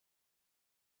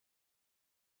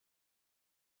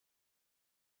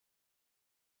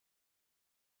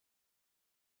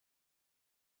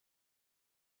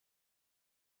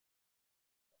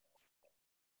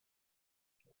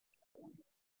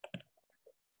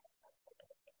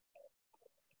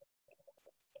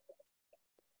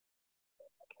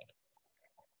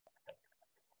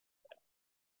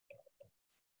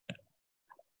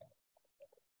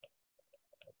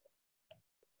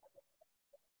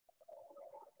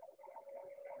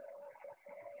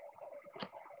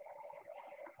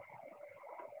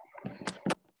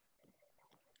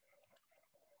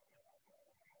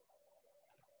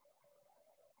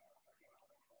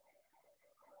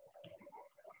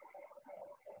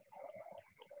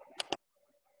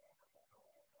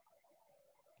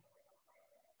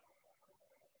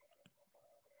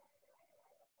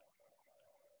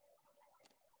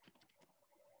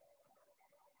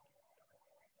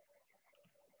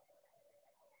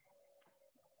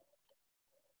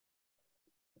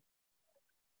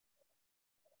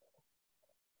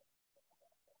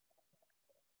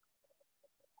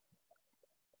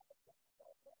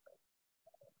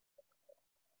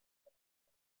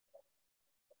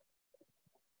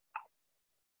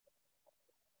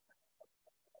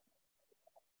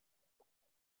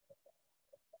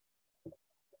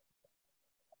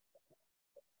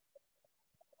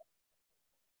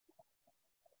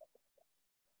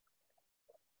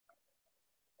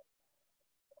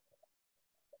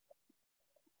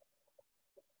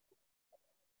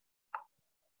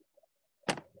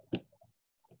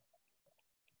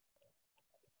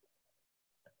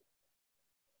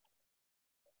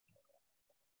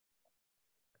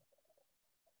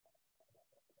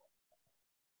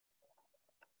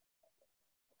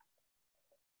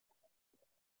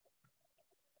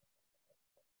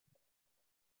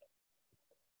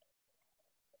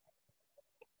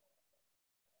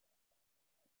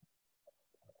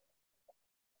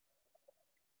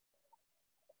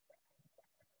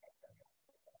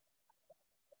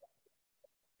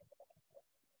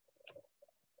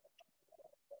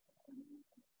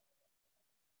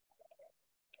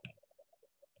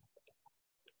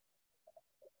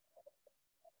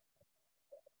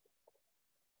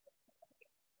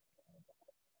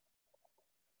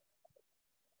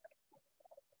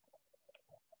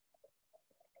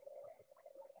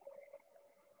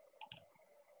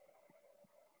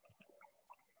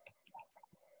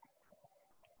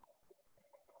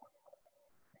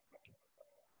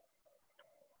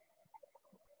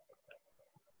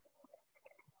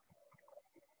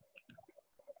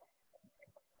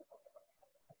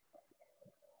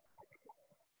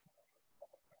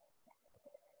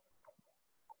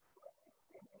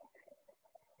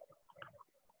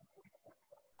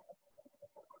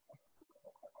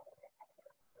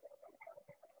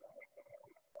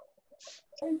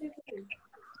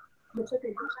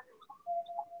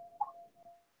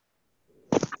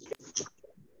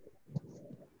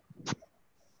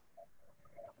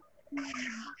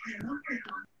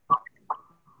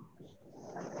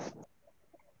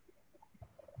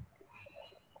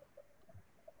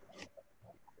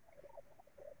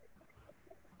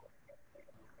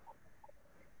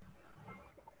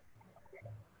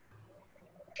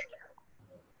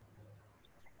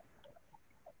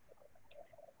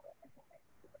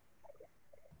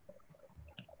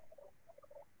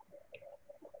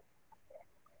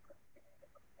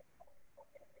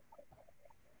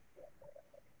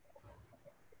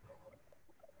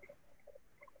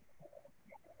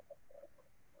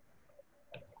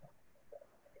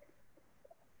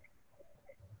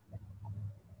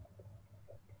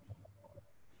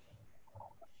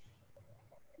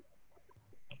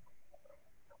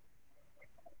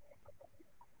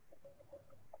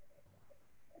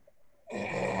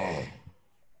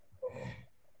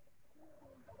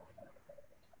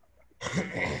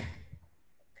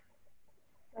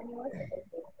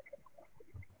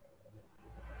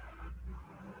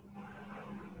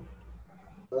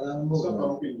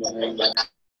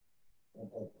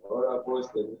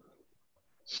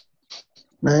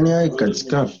Nani ai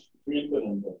katika?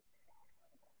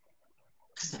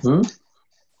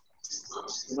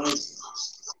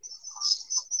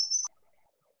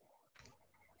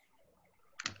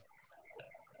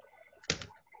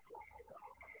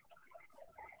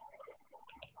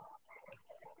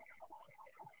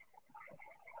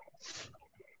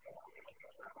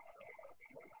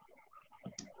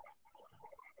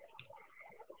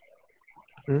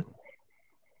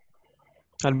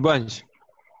 Albans.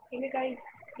 Can you guys,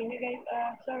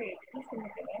 sorry, listen to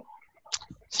me.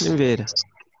 Silveira.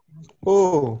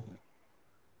 Oh.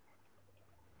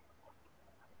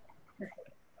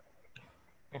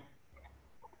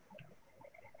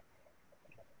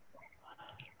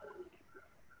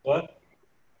 What?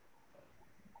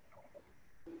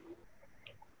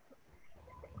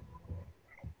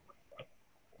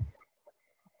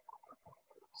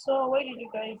 So where did you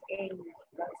guys end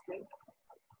last week?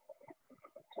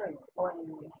 Sorry, on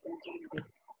Tuesday.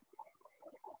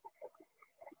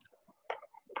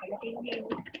 Can you hear me?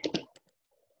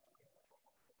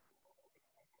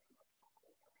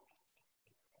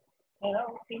 Hello,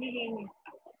 can you hear me?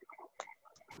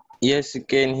 Yes, I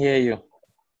can hear you.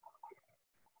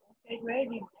 Okay, where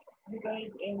did you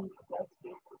guys end last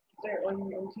week? Sorry, on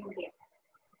Tuesday.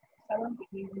 Someone to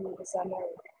give me the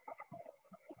summary.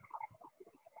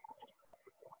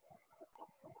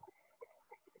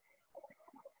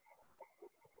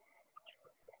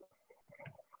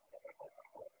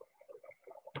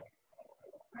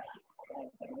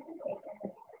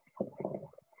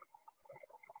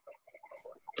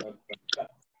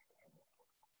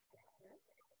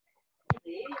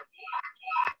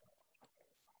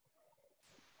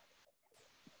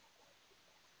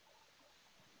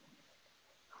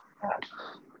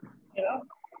 Hello?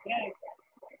 Yeah.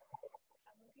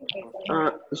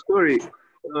 Sorry.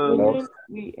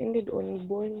 We ended on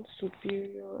born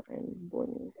superior and born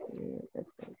inferior. That's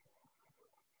it.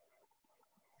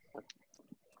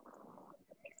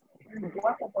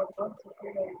 What about born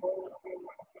superior and born inferior?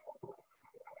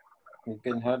 We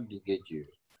can hardly get you.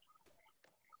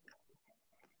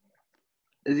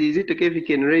 Is it okay if you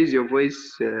can raise your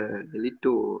voice a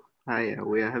little higher?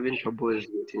 We are having trouble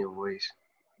getting your voice.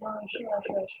 No, sure.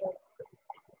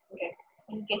 Okay.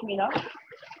 Can you get me now?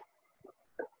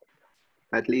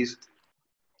 At least.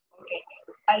 Okay.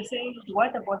 I say,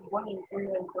 what about born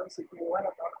inferior and born superior? What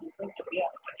about inferior?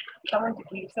 Yeah. Someone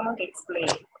to explain.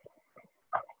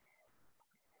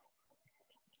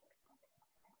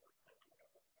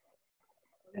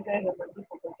 You guys have a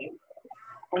difficulty.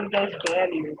 Or you guys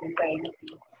barely remember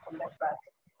anything on that part.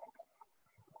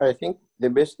 I think the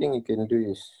best thing you can do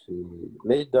is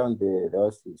lay down the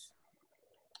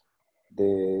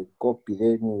copy,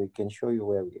 then we can show you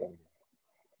where we ended.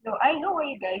 No, I know where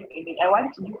you guys ended. I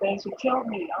want you guys to tell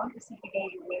me. I want to see if you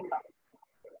guys remember.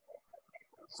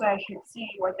 So I should see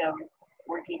what I'm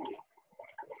working with.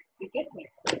 You get me?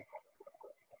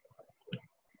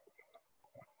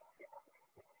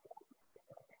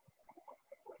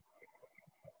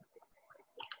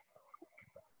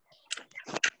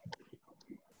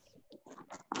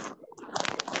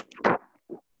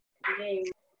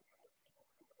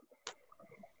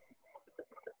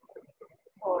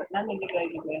 So none of you guys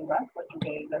remember what you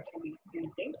guys actually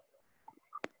did.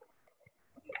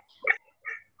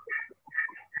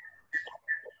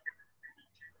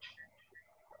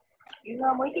 You know,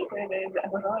 I'm waiting for you guys. I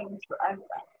was always to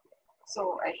answer.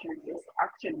 So I should just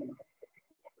actually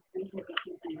read the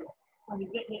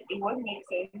it won't make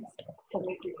sense for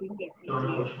me to bring the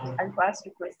video and for us to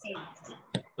proceed.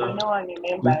 No one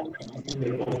remembers.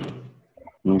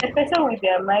 The person with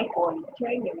their mic on,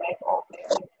 turn the mic off.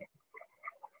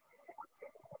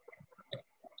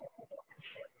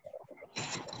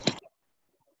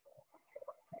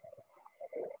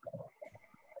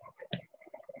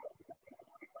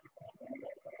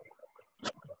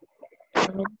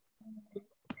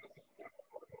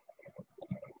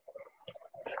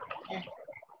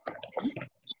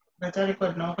 Baca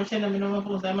record no question na minum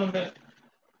apa sama be.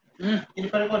 Ini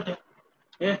pa record.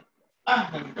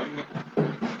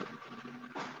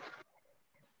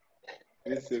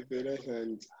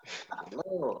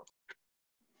 No.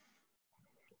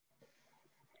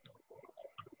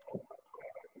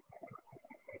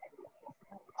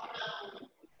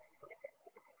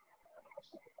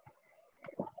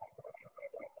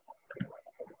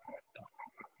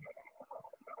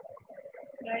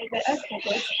 Right, I asked the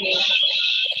question.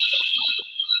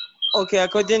 Okay,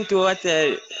 according to what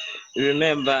I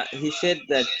remember, he said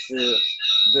that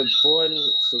the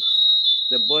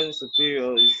bone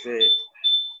superior is the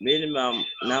minimum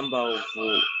number of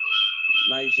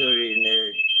measure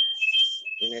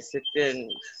in a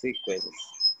certain sequence.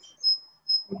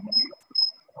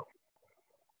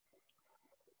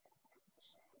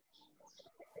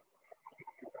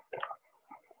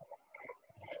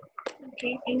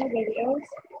 Okay, anybody else?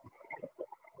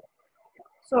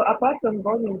 So apart from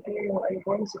bone imperial and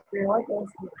bone superior, what else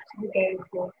do you guys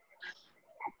do?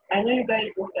 I know you guys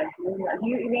looked at real numbers.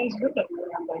 You guys looked at real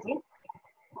numbers, eh?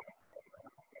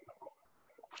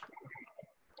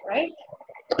 Right?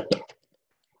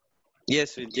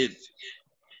 Yes, we did.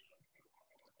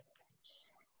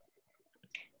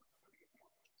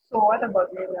 So what about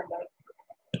real numbers?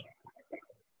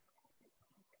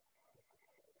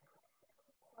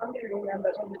 How many real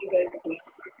numbers? What did you guys do?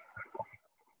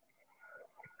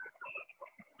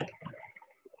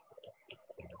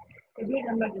 The real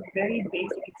numbers is very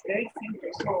basic. It's very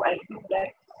simple. So I think that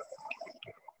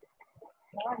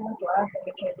now I want to ask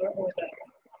if I don't know that.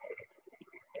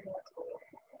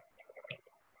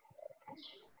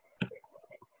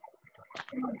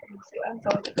 So I'm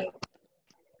sorry.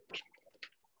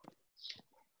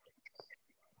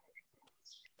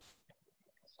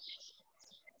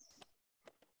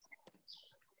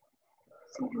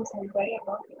 Somebody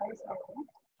about the answer.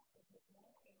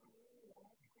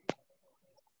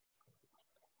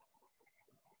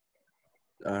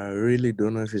 I really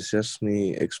don't know if it's just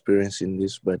me experiencing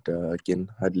this, but I can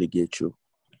hardly get you.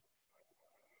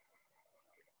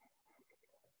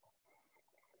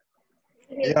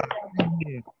 Yeah.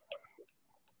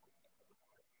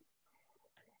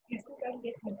 You still can't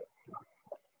get me.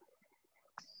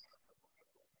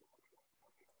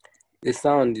 The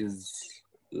sound is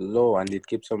low and it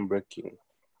keeps on breaking.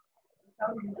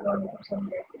 Sound is low,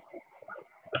 somewhere.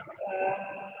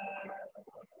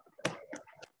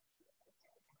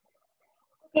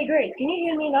 Okay, great. Can you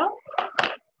hear me now?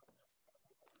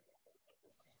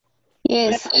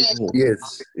 Yes.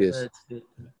 Yes, yes.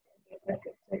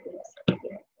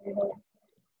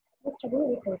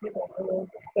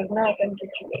 Because now I can get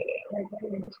you.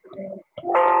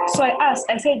 So I asked,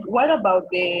 I said, what about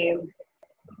the,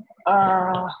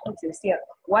 what's this here?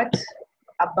 What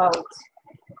about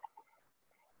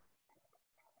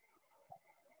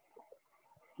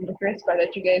the first part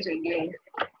that you guys were doing?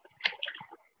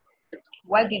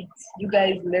 What did you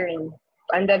guys learn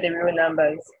under the real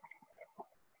numbers?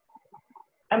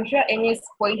 I'm sure Enes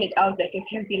pointed out like a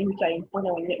few things which are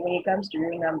important when it comes to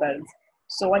real numbers.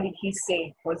 So what did he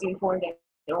say was important?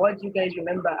 And what do you guys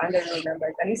remember under real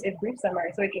numbers? At least a brief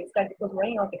summary so we can start because we're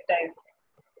running out of time.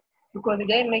 Because it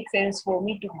doesn't make sense for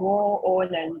me to go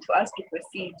on and for us to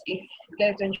proceed if you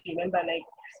guys don't remember like,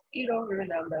 you know, real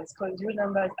numbers, because real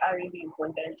numbers are really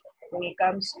important when it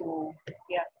comes to,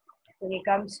 when it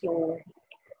comes to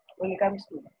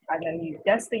analyze.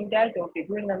 Just the entirety of the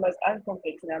real numbers and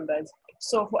complex numbers.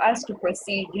 So for us to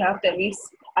proceed, you have to at least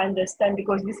understand,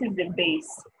 because this is the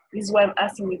base. This is why I'm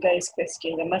asking you guys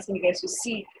questions. I'm asking you guys to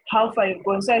see how far you've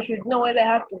gone. So I should know whether I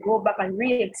have to go back and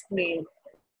re-explain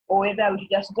or whether we should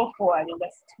just go forward and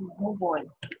just move on.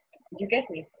 Did you get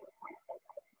me?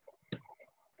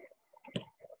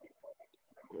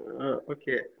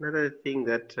 Okay, another thing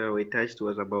that we touched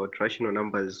was about rational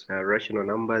numbers. Rational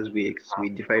numbers, we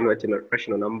define what a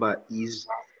rational number is.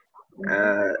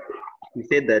 We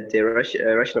said that a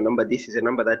rational number, this is a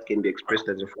number that can be expressed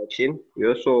as a fraction. We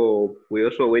also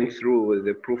went through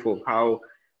the proof of how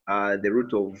the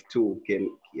root of 2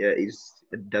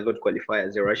 does not qualify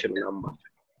as a rational number.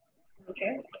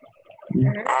 Okay.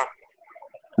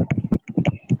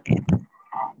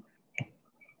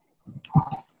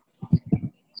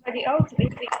 Anybody else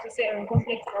anything to say on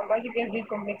complex numbers? You can read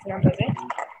complex numbers, eh?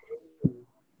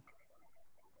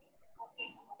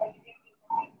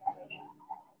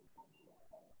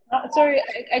 Sorry,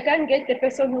 I can't get the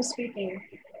person who's speaking.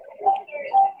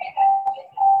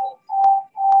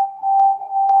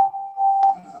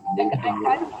 I can't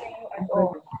hear you at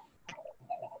all.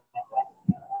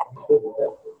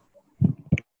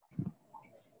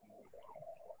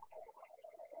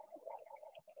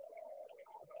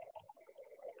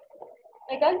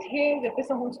 I can't hear the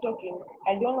person who's talking.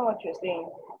 I don't know what you're saying.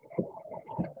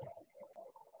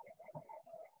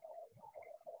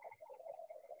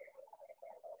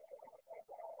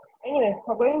 Anyway,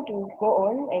 we're going to go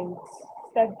on and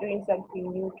start doing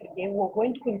something new today. We're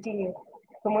going to continue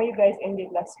from where you guys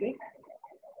ended last week.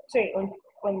 Sorry, on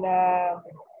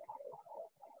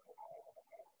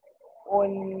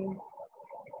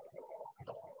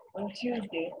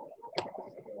Tuesday.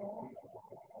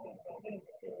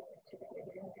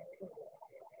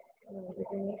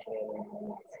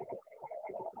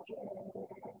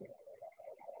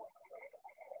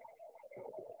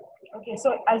 Okay,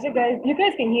 so as you guys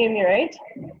can hear me, right?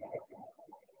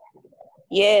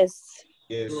 Yes.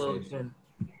 Yes.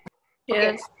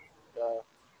 Okay.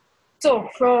 So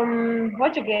from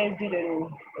what you guys did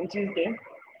on Tuesday,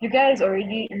 you guys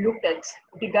already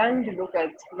began to look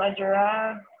at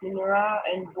majora, minora,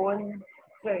 and bone.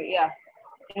 Sorry, yeah.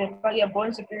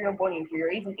 Bone superior, bone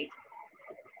inferior, isn't it?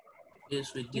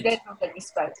 Yes, we did. You guys looked at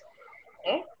this part.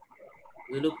 Eh?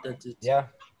 We looked at it. Yeah.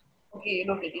 Okay, you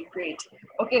looked at it, great.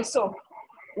 Okay, so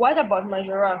what about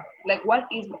majora? Like what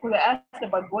is, because I asked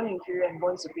about bone inferior and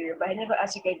bone superior, but I never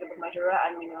asked you guys about majora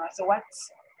and minora. So what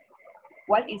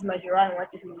is majora and what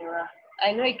is minora?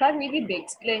 I know it can't really be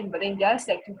explained, but then just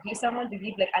like to give someone to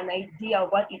give like an idea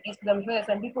of what it is, because I'm sure there's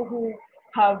some people who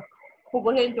have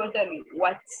forgotten totally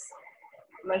what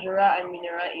majora and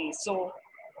minora is. So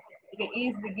you can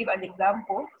easily give an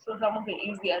example so someone can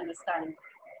easily understand.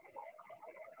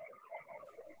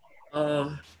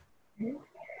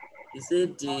 He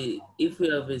said if we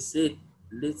have a set,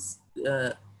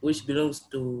 which belongs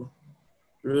to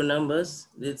real numbers,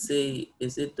 let's say a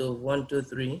set of 1, 2,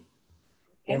 3,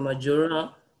 a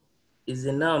majora is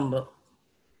a number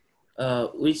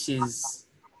which is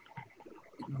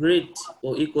great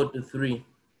or equal to 3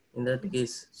 in that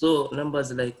case. So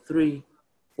numbers like 3,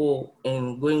 4,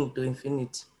 and going to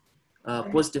infinity,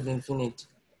 positive infinity,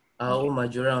 are all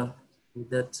majora with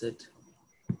that set.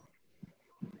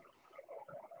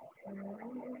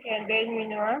 Okay, and then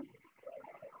minora?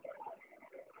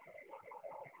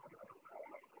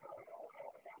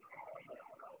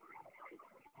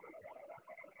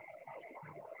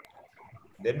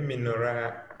 Then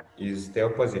minora is the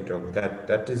opposite of that.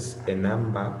 That is a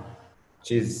number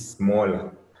which is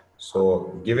smaller.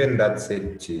 So given that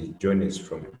set John is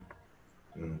from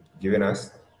giving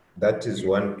us, that is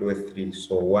 1, 2, 3.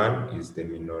 So 1 is the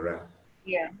minora.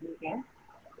 Yeah, okay.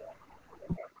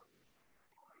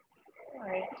 All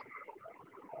right.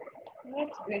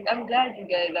 That's good. I'm glad you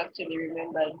guys actually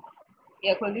remembered.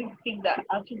 Yeah, because these things are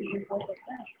actually important.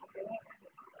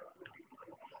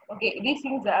 Okay, these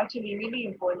things are actually really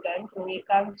important when it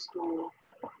comes to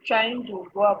trying to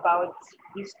go about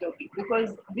this topic,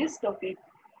 because this topic,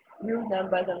 real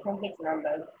numbers and complex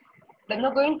numbers, they're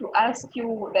not going to ask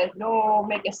you that no,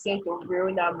 make a set of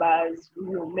real numbers.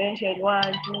 You mention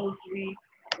 1, 2, 3.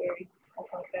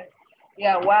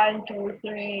 Yeah, 1, 2,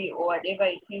 3, or whatever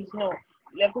it is. No,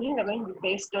 the questions are going to be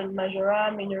based on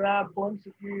majora, minora, bone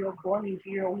superior, bone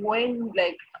inferior. When,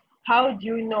 like, how do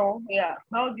you know? Yeah,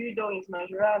 how do you know it's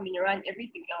majora, minora, and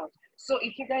everything else? So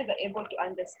if you guys are able to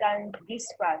understand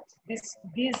this part, these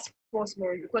post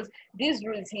rules, because these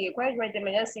rules here, quite right, they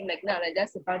may just seem like, nah, like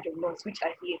that's a bunch of notes which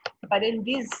are here. But then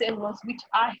these same notes which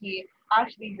are here are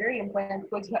actually very important,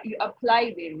 because you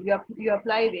apply them. You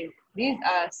apply them. These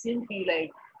are simply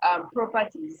like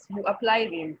properties. You apply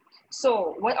them.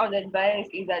 So what I would advise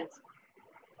is that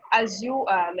as you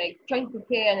are like trying to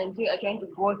prepare and you are trying to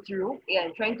go through,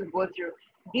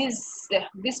 this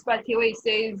part here where it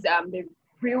says the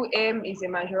real M is a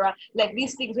majora, like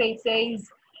these things where it says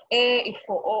A is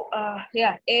for all,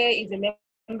 A is a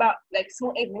member, like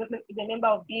small a is a member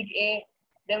of big A,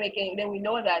 then we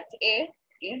know that A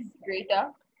is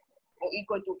greater or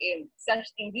equal to M.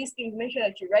 Such things, these things, make sure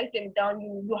that you write them down,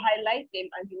 you highlight them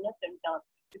and you note them down,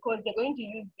 because they're going to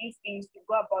use these things to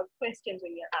go about questions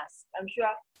when you're asked. I'm sure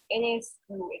NS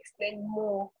will explain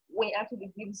more when it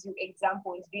actually gives you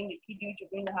examples during the video which you're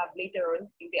going to have later on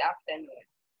in the afternoon.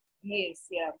 Yes,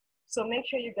 yeah. So make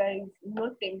sure you guys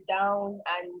note them down,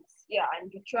 and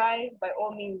and you try by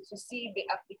all means to see the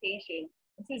application.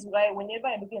 This is why whenever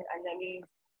I begin analyze,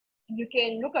 you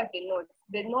can look at the notes.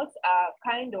 The notes are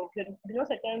kind of, the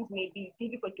notes at times may be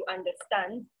difficult to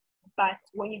understand, but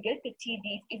when you get the TD,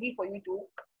 it's easy for you to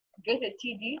get a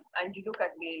TD and you look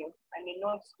at the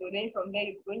notes. So then from there,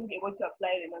 you're going to be able to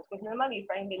apply the notes. Because normally you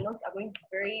find the notes are going to be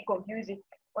very confusing.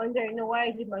 Wonder, why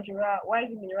is it Majora? Why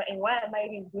is it Minora? And why am I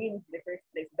even doing it in the first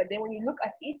place? But then when you look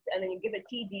at it and then you get a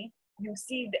TD, you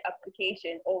see the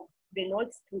application of the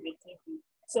notes to the TD.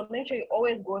 So make sure you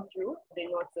always go through the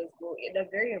notes as well. They're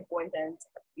very important.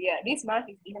 Yeah, this math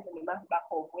is different from the math back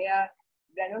home, where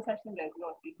there are no such thing as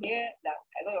notes. You hear that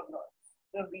a lot of notes.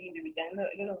 A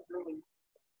lot of drawing.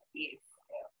 Yes.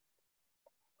 Yeah.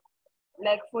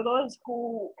 Like for those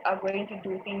who are going to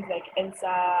do things like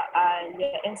ENSA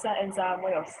and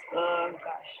what else?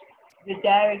 The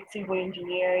direct civil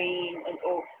engineering and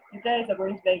all. You guys are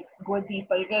going to like go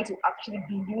deeper. You guys will actually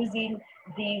be using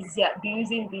these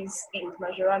things,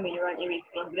 Majora, Minora, and everything.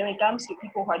 But when it comes to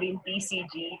people who are doing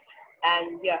BCG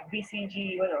and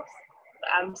BCG, what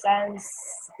else? Science,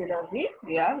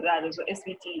 that is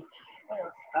SVT,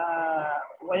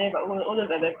 whatever, all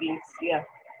those other things,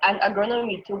 And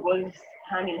agronomy too goes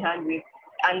hand in hand with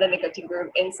under the category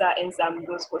of ENSA,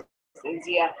 those courses,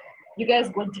 You guys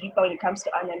go deeper when it comes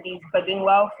to Analyse, but then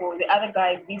for the other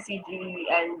guys, BCG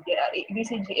and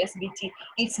BCG, SVT,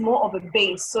 it's more of a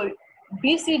base. So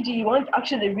BCG, you won't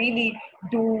actually really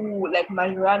do like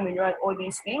Majora, Minora, and all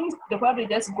these things. They'll probably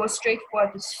just go straight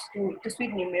forward to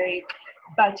sweet numeric,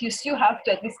 but you still have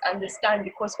to at least understand,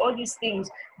 because all these things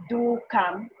do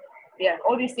come,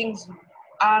 all these things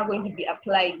are going to be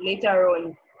applied later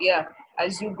on,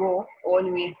 as you go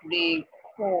on with the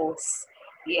course.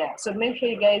 So make sure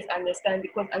you guys understand,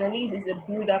 because Analyse is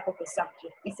a build-up of a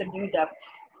subject. It's a build-up.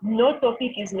 No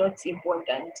topic is not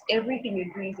important. Everything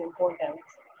you do is important.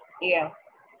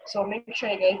 So make sure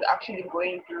you guys are actually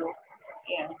going through.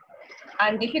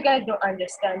 And if you guys don't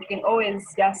understand, you can always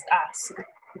just ask.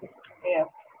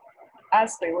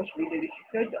 Ask or watch videos. If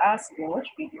you go to ask or watch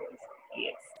videos.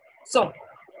 Yes. So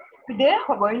today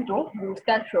we'll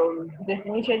start from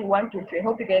definition 1 to 3. I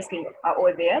hope you guys are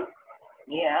all there.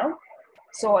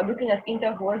 So we're looking at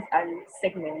intervals and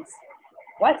segments.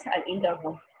 What's an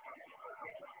interval?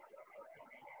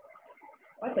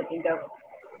 What's an interval?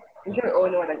 I'm sure you all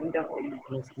know what an interval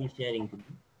is. Sharing.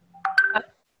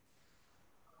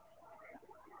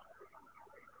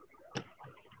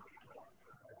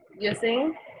 You're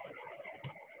saying?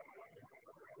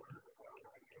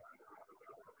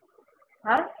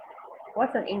 Huh?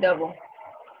 What's an interval?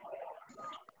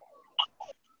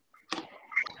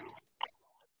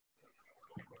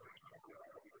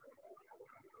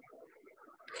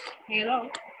 Hello?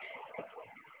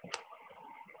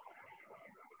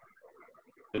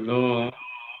 Hello.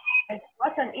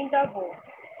 What's an interval?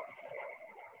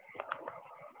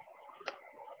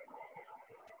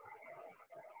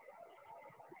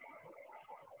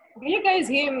 Do you guys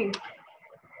hear me?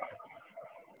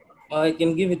 I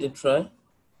can give it a try.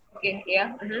 Okay,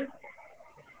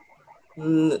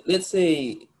 Let's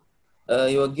say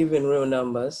you are given real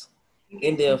numbers,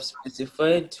 and they have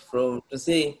specified to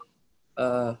say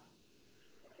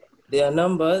there are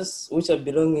numbers which are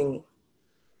belonging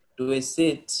to a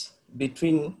set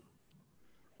between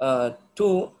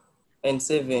 2 and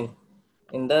 7,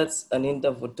 and that's an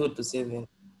interval 2 to 7.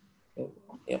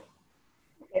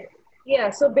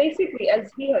 So basically,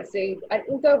 as he has said, an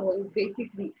interval is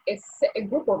basically a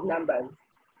group of numbers.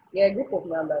 A group of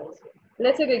numbers.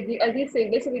 Let's say they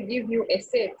give you a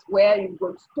set where you've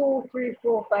got 2, 3,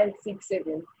 4, 5, 6,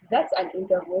 7. That's an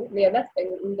interval. That's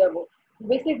an interval.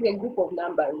 Basically a group of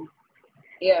numbers.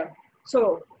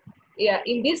 So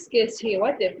in this case here,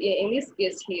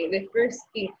 the first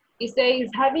thing it says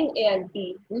having A and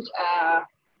B, which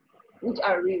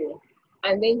are real.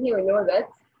 And then here we know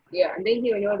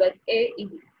that A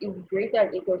is greater than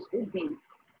or equals to B.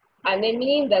 And then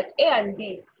meaning that A and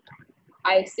B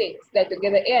are sets that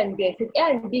together A and B. A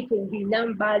and B can be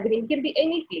numbers, it can be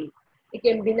anything. It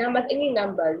can be numbers, any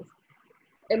numbers.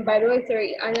 And by the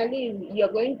way, Analyse,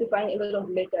 you're going to find a lot of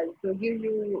letters. To give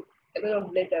you a lot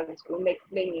of letters when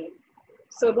explaining.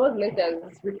 So those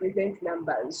letters represent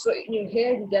numbers. So in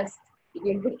here, you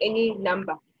can put any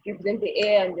number, represent the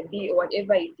A and the B or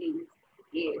whatever it is.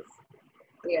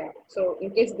 So in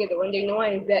case you get wondering, why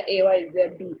is there A, why is there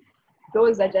B?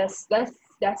 Those are just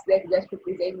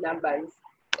represent numbers.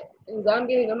 In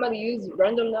Zambia, normally use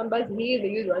random numbers. Here they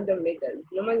use random letters.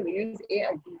 Normally we use A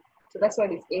and B. So that's why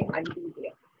it's A and B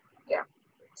there.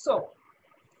 So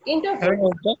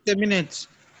interval. Just a minute.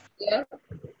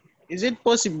 Is it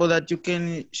possible that you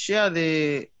can share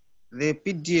the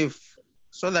PDF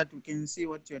so that we can see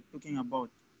what you're talking about?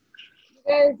 You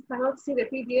guys cannot see the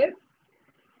PDF?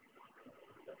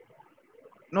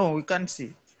 No, we can't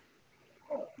see.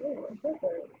 Oh, no, I'm so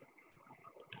sorry.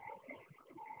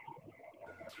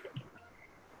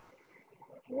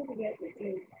 Maybe get to see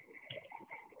it.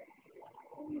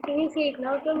 Can you see it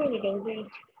now? Tell me you can see it.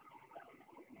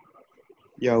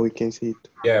 Yeah, we can see it.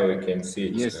 Yeah, we can see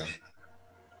it Yes. now.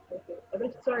 Okay.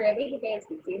 I bet you guys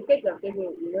can see it. In case I'm taking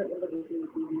it, you're not able to see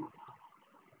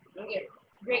it. Okay,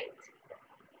 great.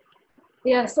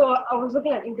 Yeah, so I was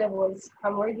looking at intervals.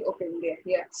 I'm already open there.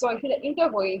 Yeah. So I feel that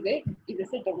interval is a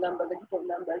set of numbers, a group of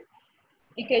numbers.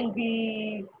 It can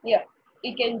be, yeah,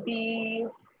 it can be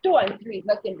 2 and 3,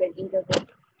 that can be an interval.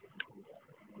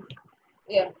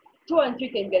 Yeah, 2 and 3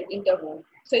 can be an interval.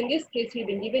 So in this case, you've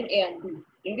been given A and B.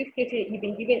 In this case, you've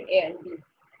been given A and B.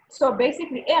 So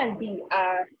basically, A and B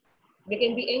are, they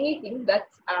can be anything that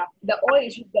the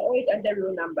always under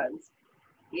real numbers.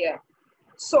 Yeah.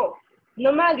 So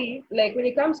normally, like when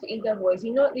it comes to intervals,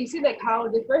 you see like how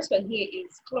the first one here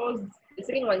is closed, the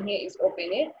second one here is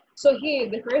open. So here,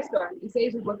 the first one, it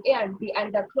says we've got A and B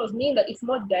and they're closed, meaning that it's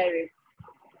not direct.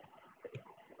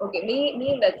 Okay,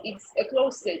 meaning that it's a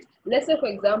closed set. Let's say, for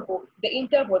example, the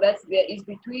interval that's there is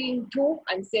between 2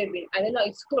 and 7, and then now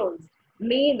it's closed,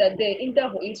 meaning that the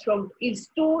interval is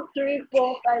 2, 3,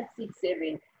 4, 5, 6,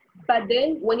 7. But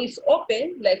then when it's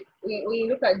open, like when you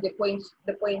look at the point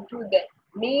 2 there,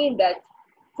 meaning that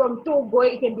from 2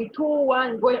 going, it can be 2,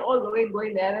 1, going all the way,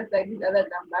 going the other side, these other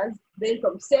numbers. Then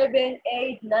from 7,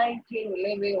 8, 9, 10,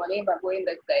 11, whatever, going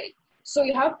that side. So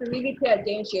you have to really pay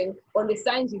attention on the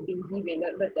signs you've been given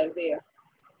that are there.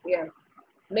 Yeah.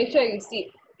 Make sure you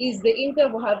see, is the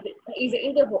interval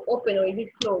open or is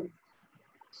it closed?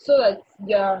 So that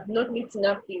you're not mixing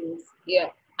up things. Yeah.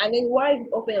 And then why is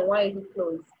it open and why is it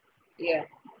closed? Yeah,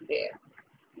 there.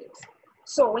 Yes.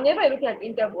 So whenever I look at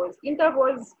intervals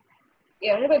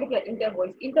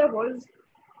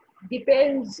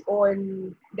depends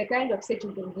on the kind of set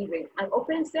you've been given. An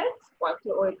open set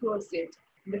or a closed set.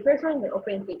 The first one is an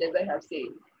open set, as I have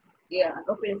said. Yeah, an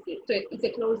open set. So it's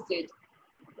a closed set.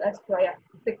 That's prior.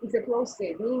 It's a closed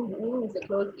set, meaning it's a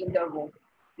closed interval.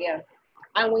 Yeah.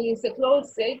 And when it's a closed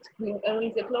set, we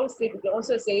can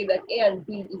also say that A and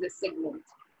B is a segment.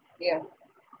 Yeah.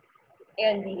 A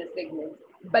and B is a segment.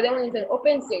 But then when it's an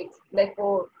open set, like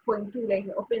for point 2, like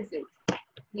an open set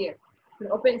here, an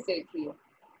open set here.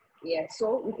 Yeah,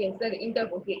 so we can say the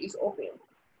interval here is open.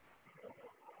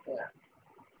 Yeah.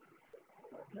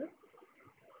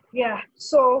 Yeah,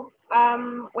 so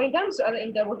when it comes to other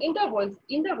intervals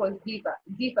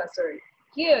differ, sorry.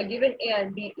 Here, given A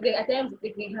and B, at times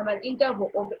we have an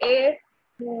interval of A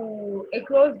to a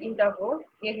closed interval.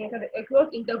 Yeah, you can have a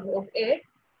closed interval of A,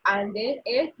 and then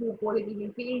A to positive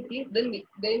infinity.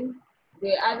 Then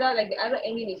the other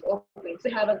ending is open. So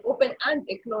you have an open and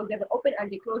a closed. You have an open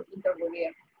and a closed interval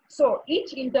here. So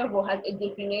each interval has a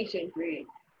definition to it.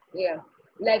 Yeah.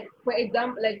 Like for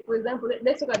example,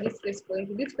 let's look at this first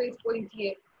point. This first point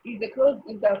here is the closed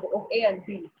interval of A and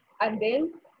B, and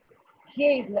then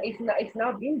here it's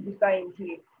now being defined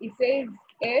here. It says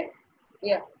A,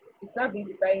 yeah, it's now being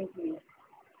defined here.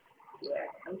 Yeah,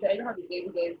 I'm trying to have to get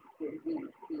you guys to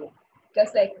see.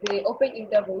 Just like the open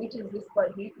interval, which is this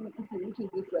one here, which is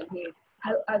this one here,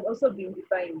 has also been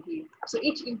defined here. So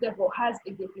each interval has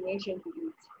a definition to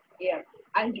it. Yeah,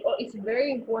 and it's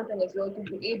very important as well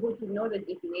to be able to know the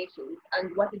definitions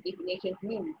and what the definitions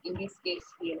mean in this case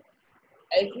here.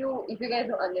 If you guys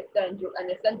don't understand, you'll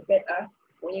understand better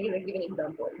when you're given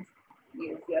examples.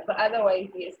 Yes, yeah, but otherwise,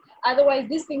 yes. Otherwise,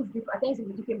 these things, at times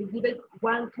you can be given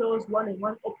one closed one and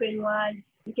one open one.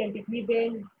 You can be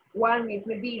given one with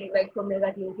maybe like from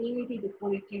negative infinity to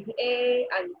positive A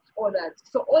and all that.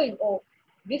 So all in all,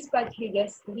 this part here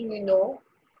just letting you know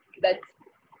that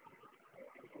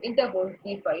intervals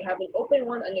differ. You have an open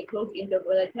one and a closed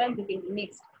interval. At times they can be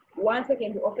mixed. One side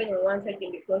can be open and one side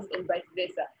can be closed and vice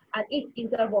versa. And each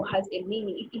interval has a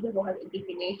meaning, each interval has a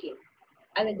definition.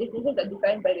 And the definitions are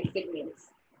defined by the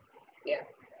segments. Yeah.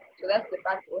 So that's the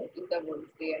part of intervals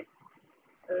there.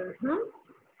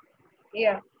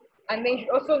 Yeah. And then you should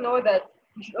also know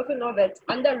that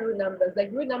under real numbers,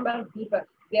 like real numbers differ.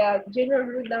 There are general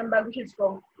real numbers, which is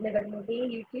from negative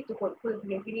infinity to positive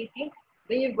infinity.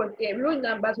 Then you've got real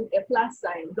numbers with a plus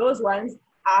sign. Those ones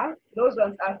are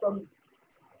from,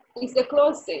 it's a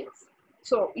closed set.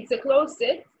 So it's a closed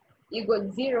set. You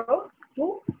got 0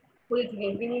 to positive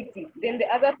infinity. Then the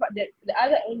other part, the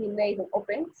other end in there is an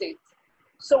open set.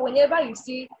 So whenever you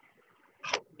see,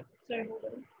 sorry, hold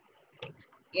on.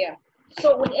 Yeah.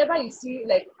 So whenever you see,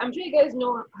 like, I'm sure you guys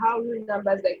know how real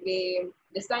numbers, like the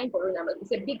sign for real numbers,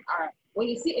 it's a big R. When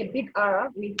you see a big R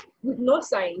with no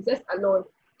sign, just alone,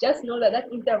 just know that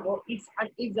that interval is an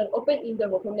open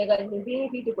interval from negative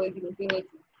infinity to positive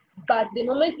infinity. But the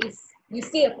moment you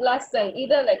see a plus sign,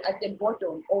 either like at the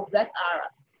bottom of that arrow,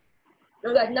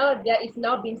 know that now there is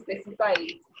now being specified.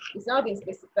 It's now being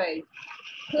specified.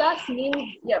 Plus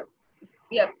means,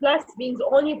 plus means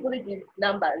only positive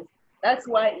numbers. That's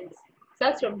why it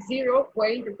starts from 0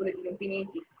 going to positive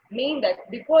infinity. Meaning that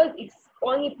because it's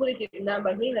only positive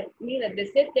numbers, mean that the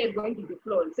set there is going to be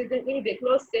closed. So it's going to be a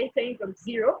closed set starting from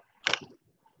 0.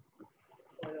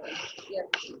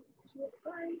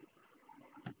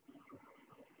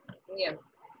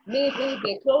 Means going to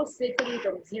be a closed set starting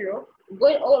from 0,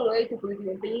 going all the way to positive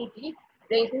infinity.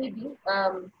 Then it's going to be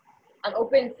an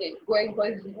open set going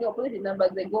positive, positive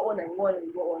numbers, they go on and go on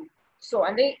and go on. So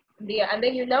and then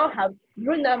you now have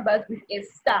real numbers with a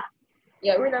star.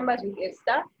 Yeah, real numbers with a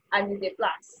star and with a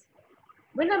plus.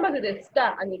 Real numbers with a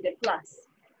star and with a plus.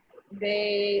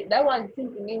 That one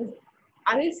simply means,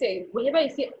 as I say, whenever you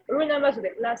see real numbers with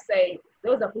a plus sign,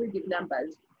 those are positive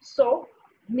numbers. So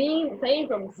mean starting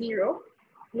from 0,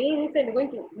 meaning this time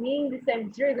going to this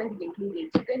time 0 is going to be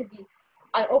included. So it's going to be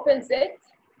an open set,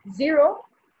 0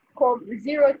 to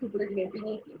positive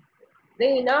infinity.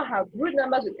 Then you now have root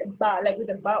numbers with a bar, like with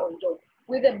a bar on top.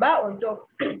 With a bar on top,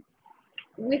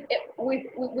 with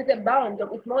a bar on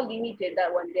top, it's more limited,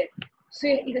 that one there. So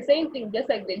it's the same thing, just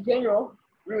like the general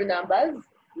real numbers.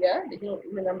 Yeah, the general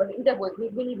real numbers, intervals will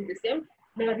be the same.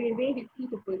 Negative infinity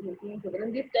to positive infinity, but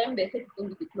then this time the set is going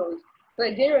to be closed. So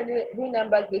the general real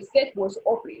numbers, the set was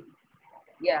open.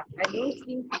 Yeah, I don't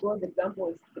think those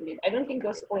examples, I don't think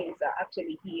those points are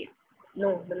actually here.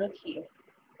 No, they're not here.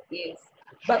 Yes.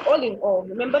 But all in all,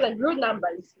 remember that root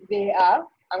numbers, they are,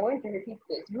 I'm going to repeat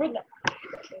this. Root numbers.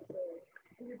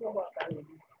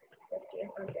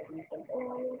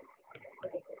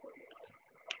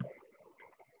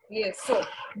 Yes, so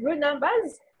root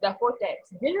numbers, there are 4 types.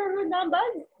 General root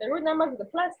numbers, the root numbers with the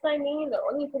plus sign, meaning the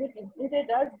only positive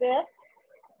integers there.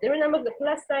 The root numbers with the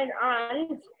plus sign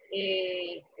and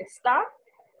a star.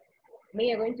 Meaning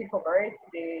you're going to incorporate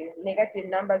the negative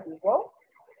numbers as well.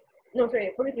 No,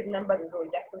 sorry, positive numbers as well,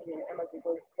 just positive numbers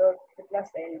because the plus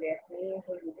sign there, meaning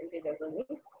positive integers only.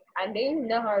 And then you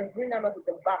now have real numbers with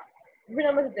the bar. Real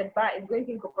numbers with the bar is going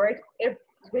to incorporate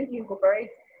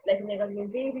like negative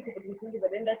infinity to positive infinity,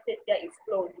 but then that set there is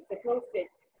closed. It's a closed set.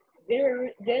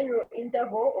 General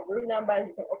interval of real numbers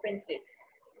is an open set.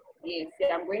 Yes,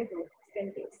 yeah, I'm going to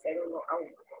send this. I don't know.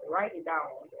 I'll write it down.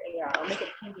 Yeah, I'll make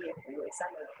a PDF for you, a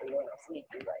summary for you, and I'll send it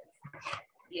to you guys.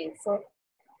 Yes, so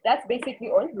that's basically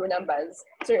on real numbers.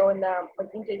 Sorry, on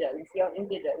integers. Yeah, on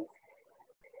integers.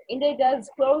 Integers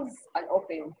close and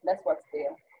open. That's what's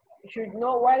there. You should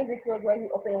know why is it closed, why is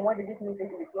it open, and what does it mean to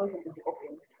be closed and to be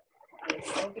open.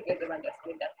 Yes, I don't think you guys have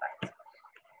understood that fact.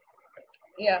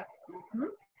 Yeah.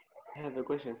 I have a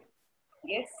question.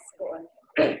 Yes, go on.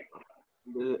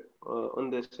 On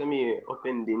the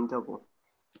semi-opened interval,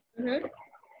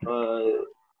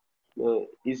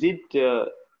 is it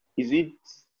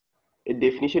a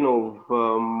definition of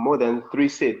more than 3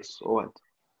 sets or what?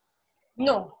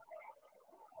 No.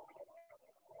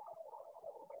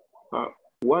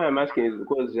 Why I'm asking is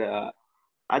because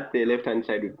at the left-hand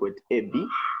side we've got AB,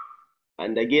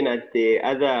 and again at the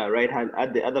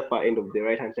other far end of the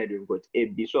right-hand side we've got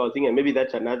AB. So I was thinking maybe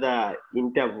that's another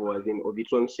interval as in of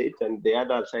its own set, and the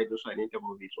other side also an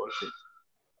interval of its own set.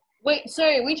 Wait,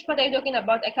 sorry, which part are you talking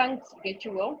about? I can't get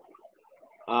you well.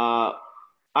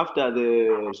 After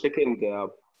the second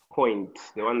point,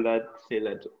 the one that said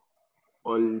that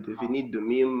on the finite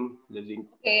domain,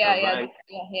 Yeah.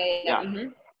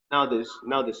 Now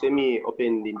the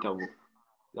semi-open interval,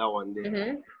 that one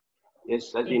there.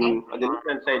 Yes, as in on the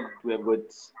left-hand side we have got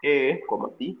A, comma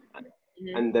B,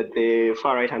 and at the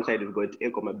far right-hand side we've got A,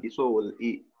 comma B. So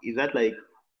is that like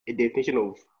a definition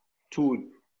of 2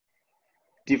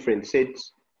 different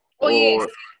sets? Oh, yes.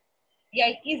 Yeah,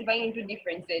 it is divided into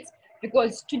different sets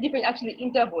because 2 different actually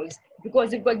intervals.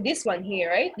 Because you've got this one here,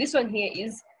 right? This one here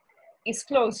is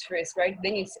closed first, right?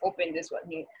 Then it's open, this one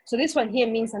here. So this one here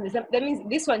means, and that means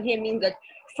this one here means that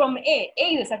from A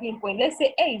is a starting point. Let's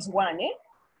say A is 1, eh?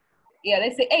 Yeah,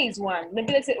 let's say A is 1.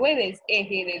 Maybe let's say where there's A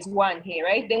here, there's 1 here,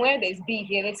 right? Then where there's B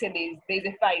here, let's say there's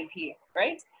a 5 here,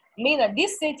 right? Mean that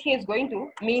this set here is going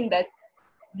to mean that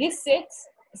this set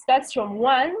starts from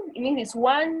 1. It means it's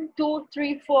 1, 2,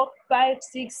 3, 4, 5,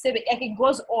 6, 7. Like it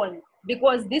goes on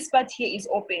because this part here is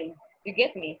open. You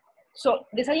get me? So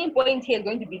the starting point here is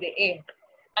going to be the A.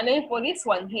 And then for this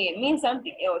one here, means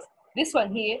something else. This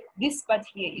one here, this part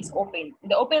here is open.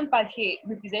 The open part here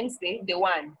represents the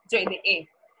 1, sorry, the A.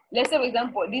 Let's say, for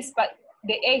example, this part,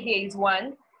 the A here is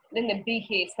 1, then the B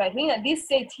here is 5. Meaning that this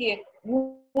set here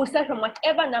will start from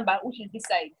whatever number which is this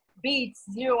side, be it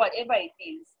 0, whatever it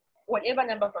is, whatever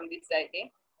number from this side,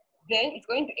 okay? Then it's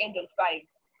going to end on 5.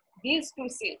 These two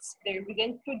sets, they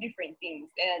represent two different things,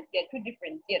 and they're two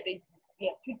different,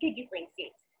 two different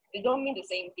sets. They don't mean the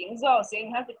same thing. So I was saying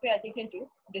you have to pay attention to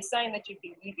the sign that you've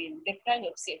been given, the kind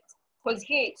of set. Because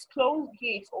here it's closed,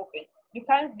 here it's open. You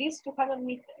can't, these two cannot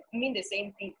mean the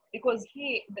same thing, because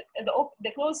here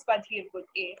the closed part here you've got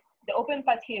A, the open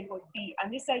part here you've got B,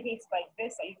 and this side here is vice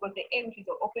versa. You've got the A, which is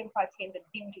the open part here, and the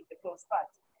B, which is the closed part.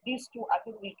 These two are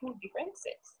totally two different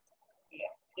sets.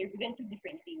 Yeah, they represent two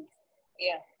different things.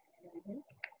 Yeah.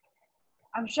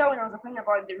 I'm sure when I was talking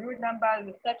about the root numbers,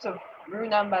 the types of root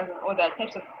numbers, and all the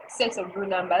types of sets of root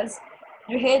numbers,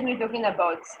 you heard me talking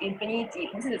about infinity.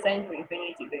 This is the sign for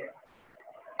infinity there.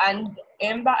 And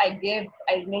remember, I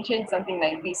mentioned something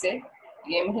like this, eh?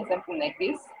 Yeah, I mentioned something like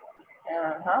this.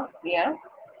 Yeah.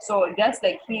 So just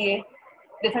like here,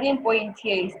 the starting point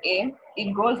here is A,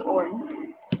 it goes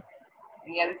on.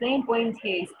 Yeah, the starting point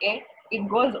here is A, it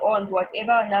goes on to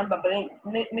whatever number, but then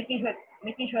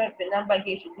making sure the number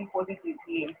here should be positive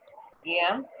here.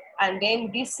 Yeah. And then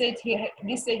this set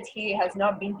here has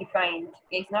not been defined.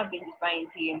 It's not been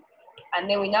defined here. And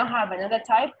then we now have another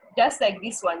type, just like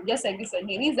this one here.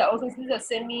 These are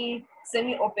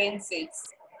semi-open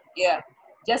sets. Yeah,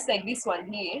 just like this one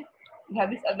here. We have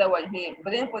this other one here.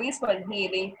 But then for this one here,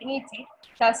 the infinity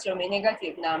starts from a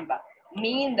negative number,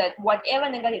 meaning that whatever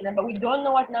negative number, we don't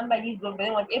know what number it is, but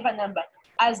then whatever number,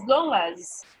 as long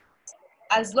as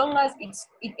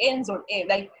it ends on A,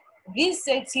 like these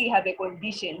sets here have a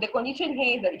condition. The condition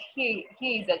here is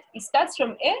that it starts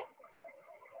from A,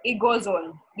 it goes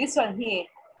on. This one here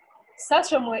starts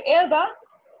from wherever,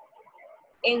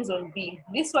 ends on B.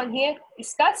 This one here, it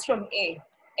starts from A,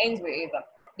 ends wherever.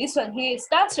 This one here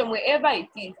starts from wherever it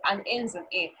is and ends on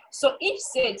A. So each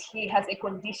set here has a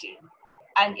condition,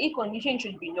 and each condition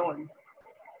should be known.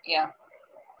 Yeah.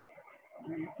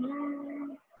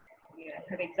 Yeah,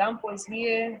 I have examples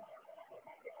here.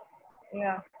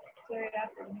 Yeah. Sorry, I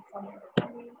have to make some.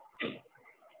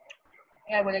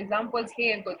 Yeah, with examples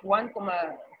here, I've got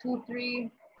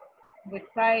 1,23 with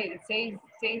pi. It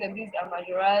says that these are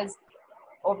majoras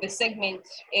of the segment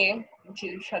A, which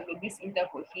has got this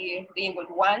interval here. Then you've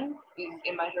got 1 is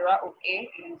a majora of A,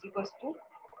 is equals to,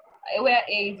 where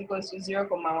A is equals to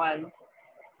 0,1.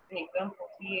 An example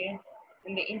here.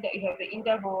 And you have the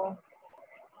interval.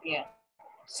 Yeah.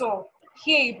 So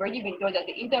here you've already been told that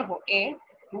the interval A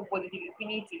to positive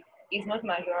infinity is not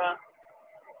majora.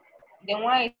 Then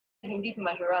why is it indeed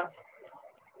majora?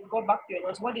 Go back to your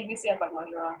notes. What did we say about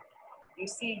majora? You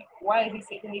see, why is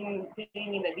it telling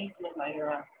me that this is not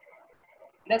majora?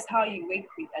 That's how you work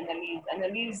with analyze.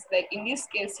 Analyze, like in this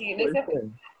case here, let's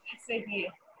say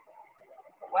here.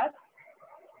 What?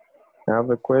 I have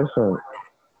a question.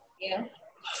 Yeah.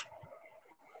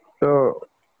 So,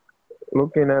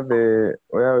 looking at the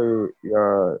where you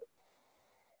are,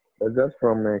 just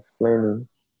from explaining.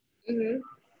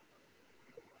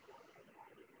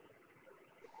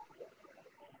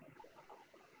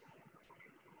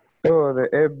 So the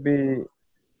AB,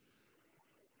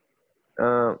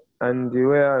 and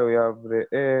where we have the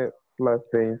A plus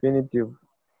the infinitive.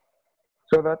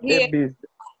 So that AB is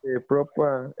a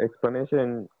proper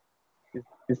explanation. It's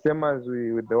the same as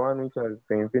with the one which has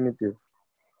the infinitive.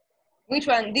 Which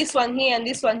one? This one here and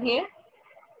this one here?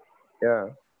 Yeah.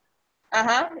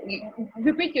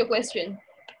 Repeat your question.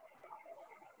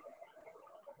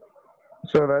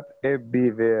 So that AB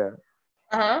there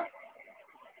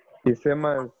is same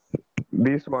as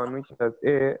this one which has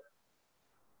A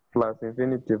plus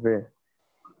infinitive A.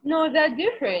 No, they're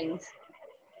different.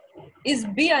 Is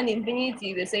B and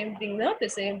infinity the same thing? Not the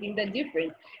same thing, they're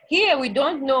different. Here we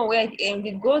don't know where it ends,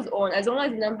 it goes on as long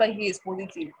as the number here is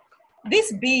positive.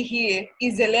 This B here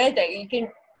is a letter, it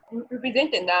can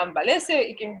represent a number. Let's say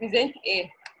it can represent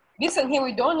A. This one here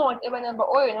we don't know whatever number,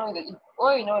 or you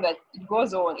know that it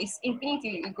goes on. It's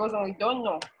infinity, it goes on, we don't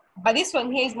know. But this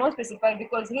one here is more specified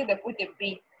because here they put a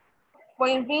B. For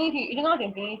infinity, it's not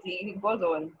infinity, it goes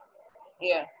on.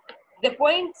 Yeah. The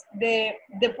point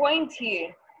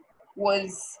here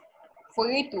was for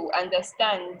you to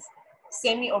understand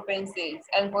semi-open sets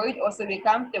and for it also be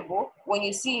comfortable when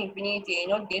you see infinity and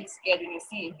not get scared when you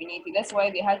see infinity. That's why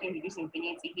they had to introduce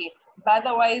infinity here. But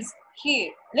otherwise,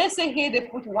 here, let's say here they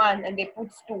put 1 and they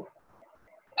put 2,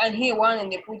 and here 1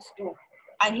 and they put 2,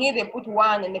 and here they put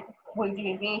 1 and they put positive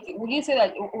infinity. Would you say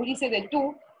the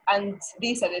 2 and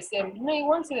these are the same? No, you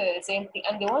won't say they're the same thing,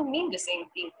 and they won't mean the same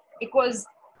thing, because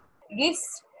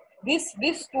this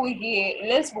 2 here,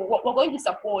 we're going to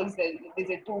suppose that there's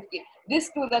a 2 here. This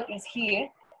 2 that is here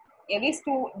Yeah, this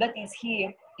 2 that is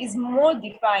here is more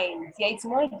defined. Yeah, it's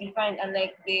more defined, and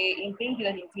like the infinity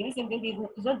that it's here, this infinity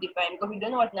is not defined because we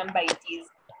don't know what number it is.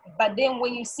 But then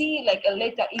when you see like a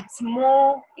letter, it's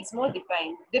more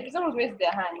defined. The person who's raised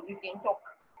their hand, you can talk.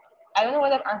 I don't know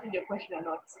whether I've answered your question or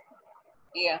not.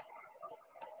 Yeah.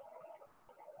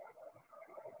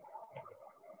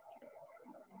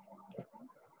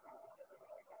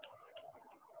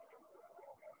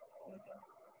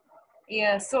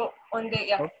 Yeah, so on the,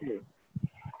 yeah. Okay.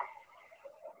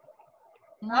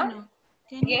 Mono,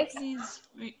 can you Yes. please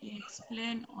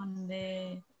explain on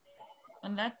that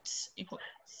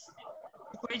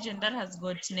equation that has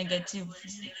got negative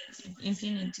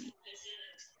infinity?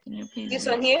 Can you please This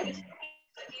one here? explain?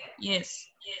 Yes.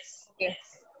 Okay.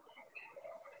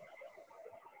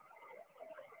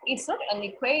 It's not an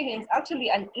equation, it's actually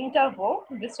an interval.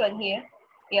 This one here.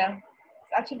 Yeah,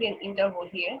 it's actually an interval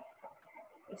here.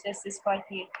 It's just this part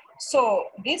here.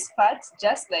 So this part,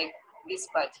 just like this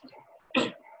part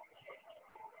here.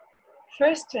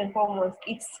 First and foremost,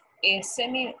 it's a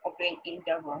semi-open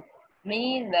interval,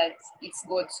 meaning that it's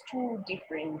got 2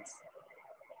 different,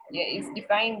 yeah, it's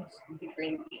defined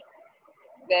differently.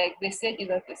 Like the set is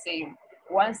not the same.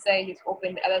 One side is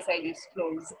open, the other side is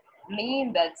closed,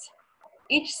 meaning that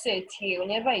each set here,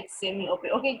 whenever it's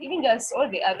semi-open, okay, even just all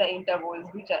the other intervals,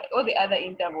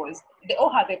 they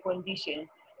all have a condition.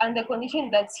 And the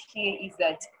condition that's here is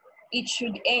that it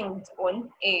should end on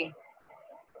A.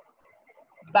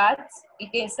 But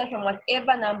it can start from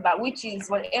whatever number, which is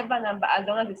whatever number, as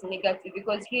long as it's negative,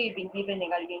 because here you've been given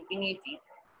negative infinity.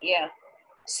 Yeah.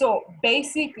 So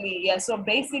basically,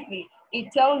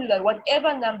 it tells you that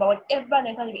whatever number, whatever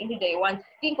negative integer you want,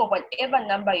 think of whatever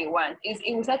number you want,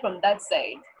 it will start from that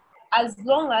side. As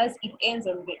long as it ends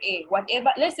on the A,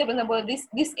 whatever, let's say for example, this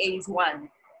A is 1.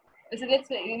 Let's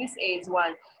say this A is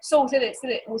 1. So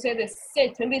we'll say the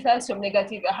set maybe starts from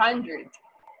negative 100.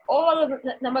 All of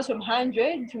the numbers from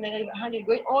 100 to negative 100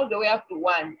 going all the way up to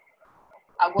 1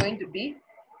 are going to be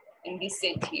in this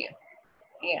set here.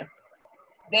 Yeah.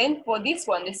 Then for this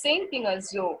one, the same thing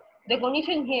as you. The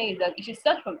condition here is that it should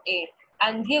start from A,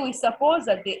 and here we suppose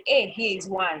that the A here is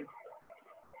 1.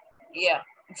 Yeah,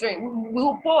 sorry,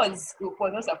 we'll pause,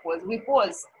 not suppose, we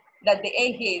pause that the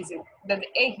A here is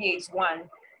 1.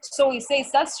 So we say it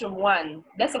starts from 1.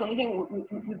 That's the condition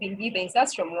we've been given. It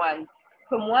starts from 1.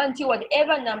 From 1 to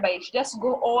whatever number, it should just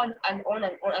go on and on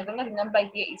and on, as long as the number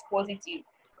here is positive.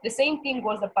 The same thing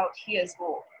goes about here as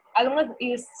well. As long as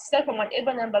you start from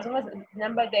whatever number, as long as the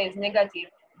number there is negative,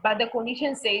 but the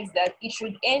condition says that it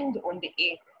should end on the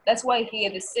A. That's why here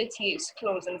the set here is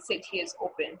closed and the set here is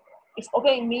open. It's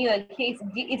open meaning that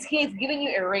it's giving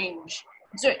you a range.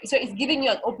 So it's giving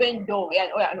you an open door,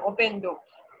 an open door.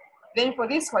 Then for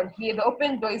this one here, the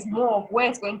open door is more of where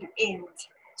it's going to end.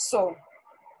 So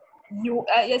you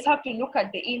just have to look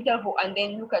at the interval and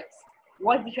then look at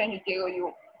what they're trying to tell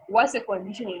you. What's the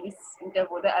condition in this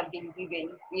interval that I've been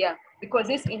given? Yeah, because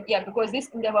this interval,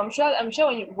 I'm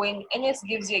sure when NS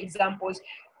gives you examples,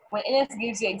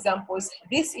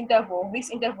 this interval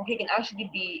here can actually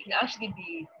be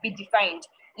defined.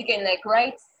 You can like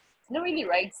write, not really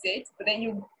write set, but then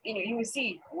you will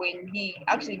see when he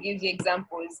actually gives you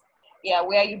examples. Yeah,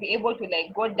 where you'll be able to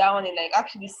like go down and like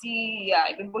actually see, yeah,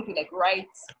 you'll be able to like write,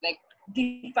 like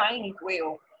define it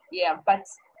well. Yeah, but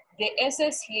the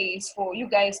essence here is for you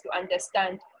guys to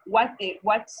understand what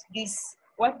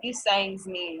these signs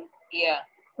mean. Yeah,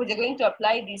 because you're going to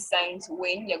apply these signs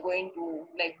when you're going to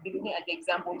like be looking at the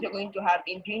examples you're going to have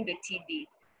during the TD.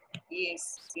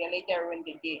 Yes, yeah, later in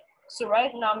the day. So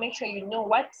right now, make sure you know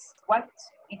what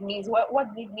it means. What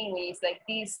does it mean when it's like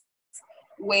this?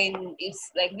 When it's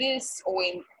like this, or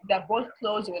when they're both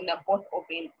closed, when they're both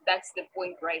open. That's the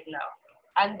point right now.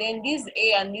 And then this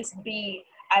A and this B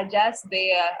are just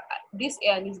there. This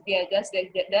A and this B are just there.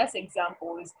 That's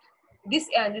examples. This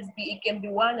A and this B, it can be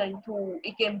 1 and 2.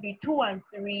 It can be 2 and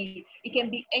 3. It can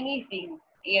be anything.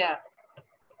 Yeah.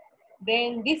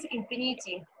 Then this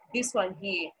infinity, this one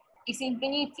here, is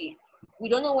infinity. We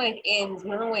don't know where it ends. We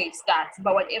don't know where it starts.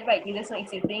 But whatever it is, that's why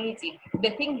it's infinity.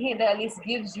 The thing here that at least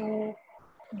gives you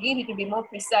to be more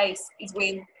precise is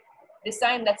when the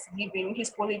sign that's given, which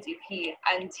is positive here,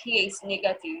 and here is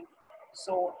negative.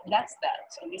 So that's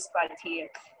that on this part here.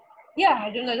 Yeah, I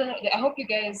don't know. I hope you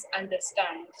guys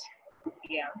understand.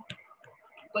 Yeah,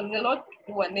 but there's a lot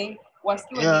to do, and then we're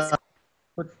still on this.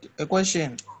 But a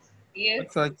question. Yes.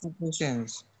 Actually, 2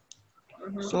 questions.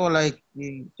 So, like,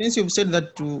 since you've said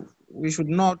that we should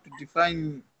know how to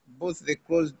define both the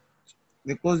closed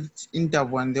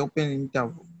interval and the open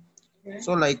interval.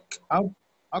 So, like, how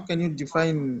can you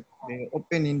define the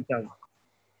open interval?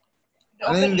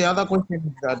 And then the other question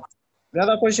is that The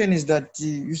other question is that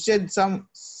you said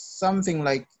something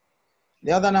like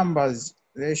the other numbers,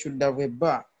 they should have a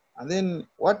bar. And then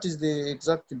what is the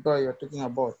exact bar you're talking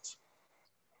about?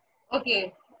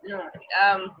 Okay, no,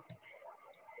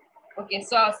 okay,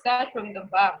 so I'll start from the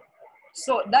bar.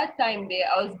 So that time there,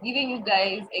 I was giving you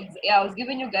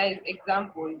guys,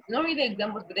 examples. Not really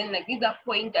examples, but then like these are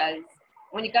pointers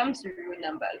when it comes to real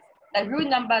numbers. Like real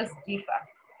numbers differ.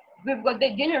 We've got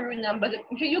the general real numbers.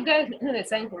 I'm sure you guys know the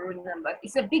sign for real numbers.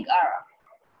 It's a big R.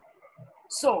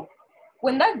 So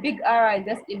when that big R is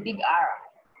just a big R,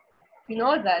 you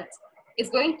know that it's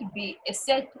going to be a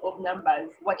set of numbers,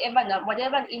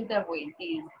 whatever interval it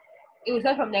is. It will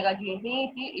start from negative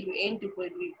infinity, it will end to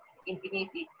positive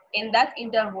infinity. And that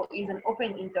interval is an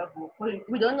open interval.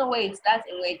 We don't know where it starts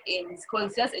and where it ends because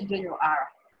it's just a general R.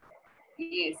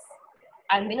 Yes.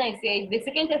 And then I say the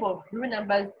second type of real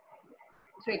numbers,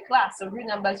 so a class of real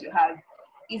numbers you have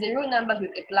is a real number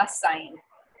with a plus sign.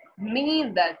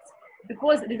 Meaning that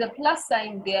because there's a plus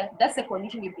sign there, that's a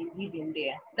condition you've been given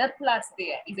there. That plus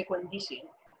there is a condition.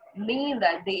 Meaning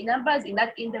that the numbers in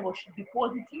that interval should be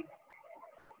positive.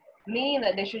 Meaning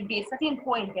that there should be a starting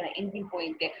point and an ending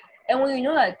point there. And when you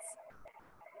know that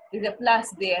there's a plus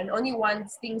there and only one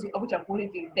things which are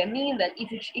positive, that means that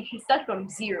if you start from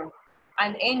 0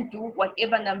 and end to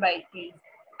whatever number it is,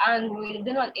 and we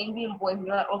do not ending point,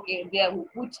 we're like, okay, there we'll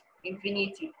put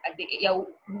infinity at the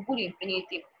we'll put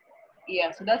infinity.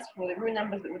 Yeah, so that's for the real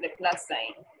numbers with a plus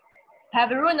sign. Have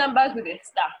the real numbers with a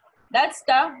star. That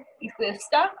star is the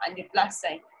star and the plus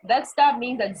sign. That star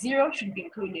means that 0 should be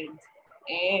included.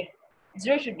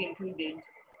 0 should be included.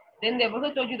 Then they've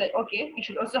also told you that, okay, you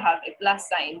should also have a plus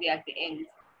sign there at the end.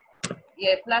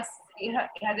 Yeah, plus, it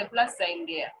has a plus sign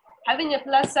there. Having a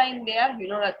plus sign there, you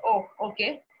know that, oh,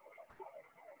 okay.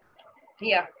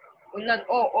 Yeah, we're not,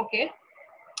 oh, okay.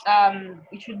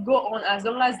 It should go on as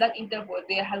long as that interval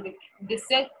there has the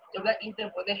set of that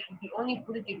interval, there should be only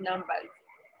positive numbers.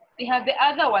 They have the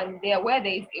other one there where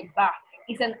there is a bar.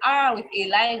 It's an R with a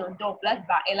line on top, that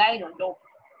bar, a line on top.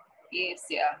 Yes,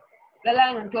 yeah. The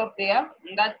line on top there,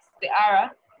 that's the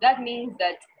R. That means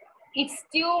that it's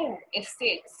still a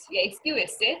set. Yeah, it's still a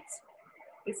set.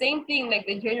 The same thing like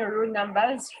the general root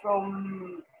numbers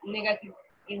from negative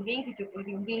infinity to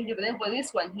positive infinity. But then for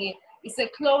this one here, it's a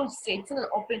closed set. It's not an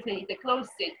open set, it's a closed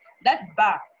set. That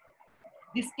bar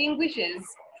distinguishes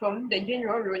from the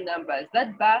general root numbers.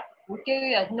 That bar will tell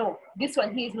you that no, this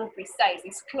one here is not precise,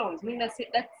 it's closed. Meaning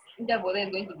that interval there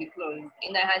is going to be closed.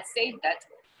 And I had said that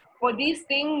for these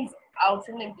things, I'll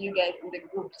send them to you guys in the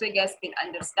group so you guys can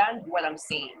understand what I'm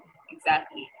saying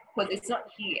exactly. Because it's not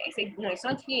here. I said, no, it's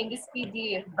not here in this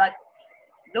PDF, but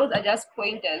those are just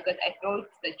pointers that I felt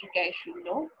that you guys should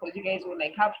know, because you guys will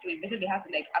like have to eventually have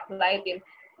to like apply them.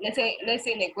 Let's say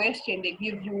in a question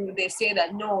they say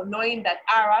that no, knowing that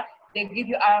R, they give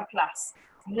you R plus.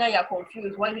 Now you're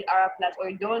confused, why is R plus? Or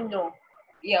you don't know.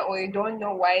 Yeah, or you don't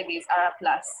know why there's R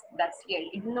plus. That's here.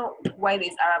 You don't know why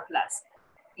there's R plus.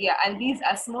 Yeah, and these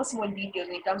are small details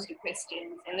when it comes to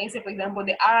questions. And let's say, for example,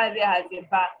 the R there has a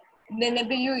bar. Then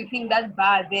maybe you think that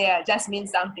bar there just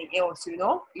means something else, you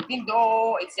know? You think,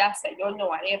 oh, it's just, I don't know,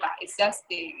 whatever. It's just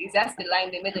the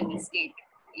line, they made a mistake.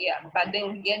 Yeah, but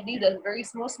then again, these are very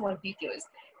small details.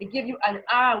 They give you an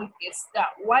R with a star.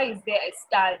 Why is there a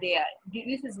star there?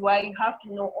 This is why you have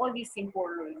to know all these simple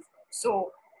rules.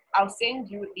 So I'll send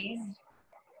you these.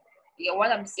 Yeah,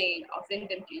 what I'm saying, I'll send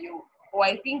them to you. Or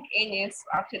I think NS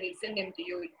actually send them to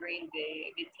you during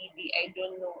the TV. I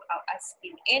don't know. I'll ask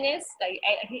him. NS,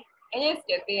 NS,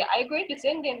 are you going to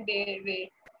send them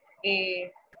the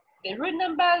root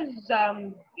numbers,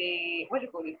 the what do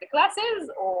you call it, the classes,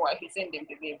 or I should send them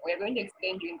to them? We're going to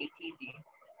explain during the TV.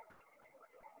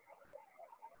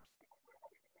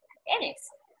 NS.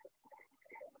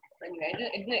 Anyway,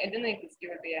 I don't know if it's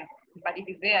still there, but if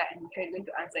it's there, I'm sure it's going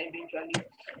to answer eventually.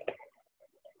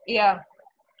 Yeah.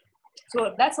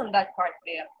 So that's on that part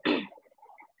there.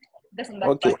 That's on that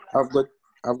Okay, part.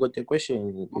 I've got a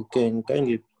question. You can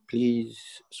kindly please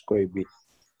scroll a bit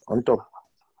on top.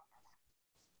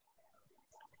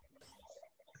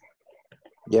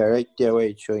 Yeah, right there where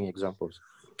it's showing examples.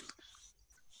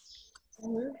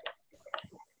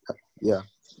 Yeah.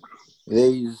 There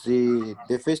is the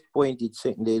first point, it's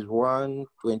saying there's 1,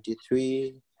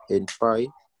 23, and pi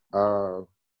are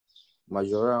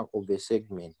majora of a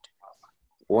segment.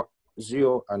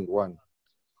 0 and 1.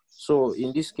 So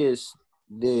in this case,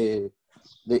 the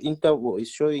interval is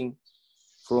showing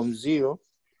from 0,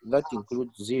 that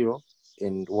includes 0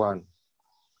 and 1.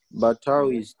 But how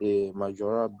is the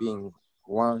majora being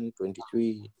 1,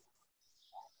 23,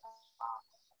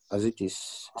 as it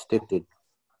is stated?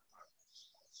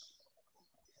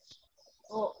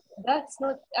 Oh, that's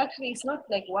not actually. It's not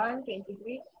like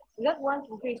 123. Is that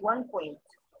 123? Is 1 point?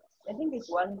 I think it's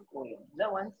 1 point. Is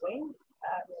that 1 point?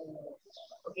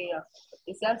 Okay, yeah.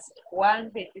 It's just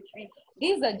 123.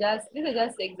 These are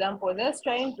just examples. Just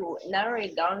trying to narrow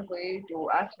it down for you to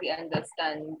actually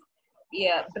understand.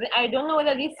 Yeah, but I don't know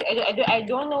whether this. I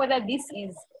don't know whether this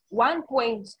is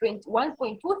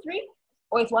 1.23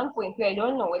 or it's 1.3. I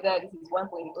don't know whether this is 1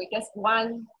 point or just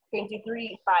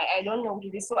 123 pi. I don't know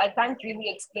this, so I can't really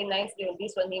explain nicely on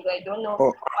this one here. I don't know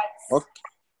Oh, what's okay.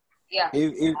 yeah.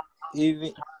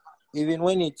 Even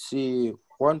when it's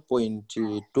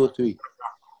 1.23,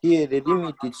 here the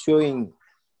limit is showing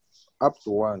up to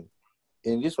 1,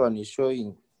 and this one is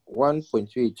showing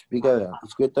 1.3. It's bigger than,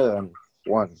 it's greater than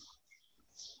 1.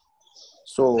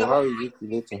 So how is it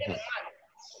relating here?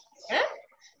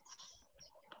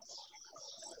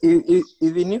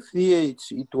 Even if here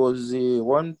it was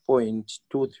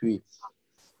 1.23,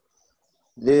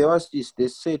 the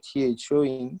set here is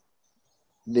showing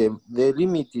the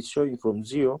limit is showing from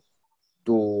 0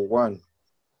 to 1.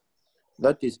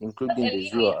 That is including the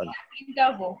 0 and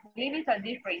Interval. Limits are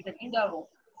different. The interval.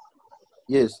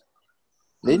 yes,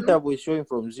 the interval is showing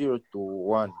from 0 to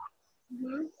 1.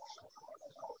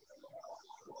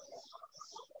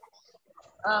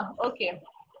 Okay.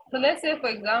 So let's say, for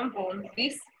example,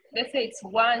 this, let's say it's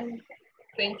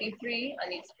 123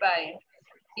 and it's pi.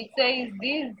 It says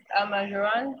these are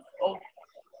measurements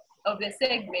of the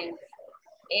segment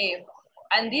A.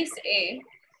 And this A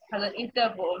has an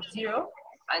interval of 0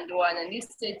 and 1, and this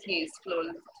set here is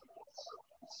closed.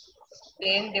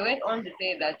 Then they went on to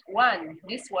say that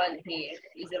this one here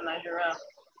is a measurement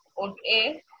of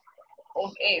A,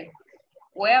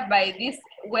 whereby of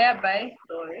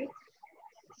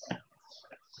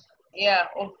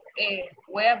A,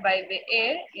 whereby the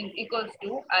A is equals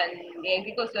to an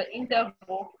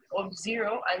interval of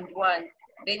 0 and 1.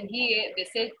 Then here they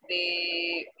said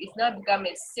it's now become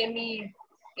a semi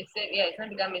interval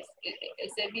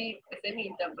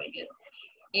here.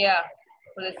 Yeah.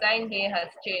 So the sign here has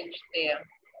changed there.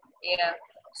 Yeah.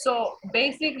 So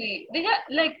basically, they have,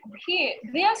 like here,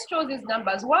 they just show these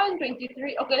numbers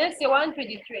 123. Okay, let's say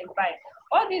 123 and 5.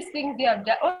 All these things they have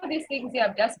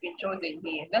just been chosen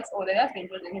here. That's all that has been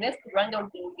chosen here. Let's put random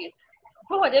things here.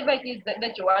 Put whatever it is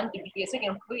that you want to be here, so you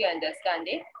can fully understand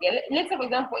it. Yeah. Let's say, for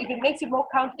example, if it makes you more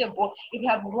comfortable, if you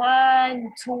have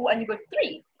 1, 2, and you got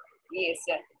 3. Yes.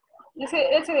 Let's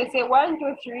say 1,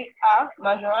 2, 3 are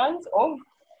measurements of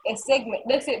a segment.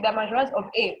 Let's say the measurements of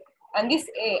A, and this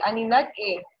A, and in that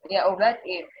A, of that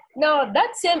A. Now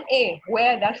that same A,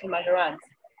 where that's the measurements,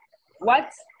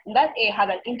 that A has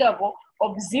an interval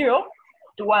of 0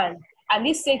 to 1, and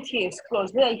this set here is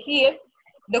closed. But here,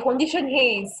 the condition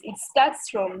here is it starts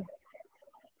from.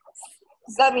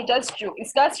 That means that's true. It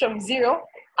starts from 0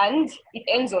 and it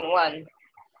ends on 1.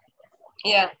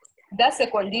 Yeah, that's the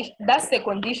condition. That's the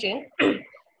condition.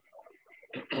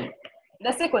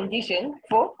 That's the condition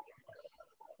for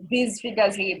these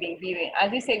figures here being given. As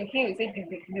we say here, we say to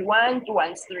be 1, 2,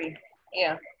 and 3.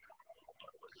 Yeah.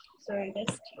 Sorry,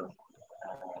 that's true.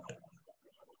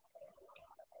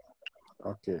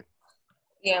 Okay.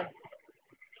 Yeah.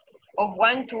 Of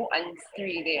 1, 2, and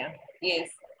 3 there. Yes.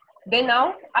 Then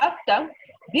now, after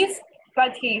this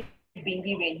part here is being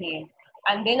given here,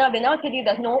 and then they now tell you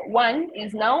that no, 1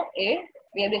 is now A.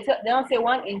 Yeah, they now say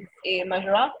 1 is a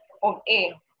measure of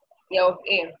A. Yeah, of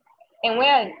A. And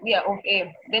where of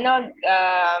A. Then now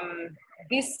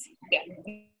this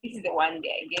is the one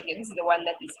there. Yeah, this is the one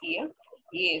that is here.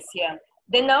 Yes, yeah.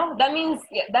 Then now that means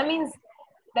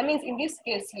in this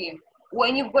case here,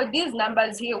 when you've got these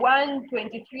numbers here,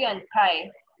 123 and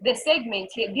pi, the segment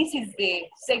here, this is the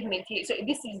segment here. So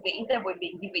this is the interval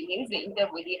being given here. This is the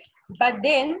interval here. But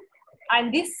then,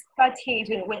 and this part here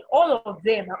is when all of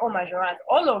them are all measurements,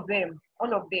 all of them,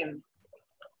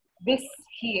 this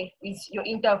here is your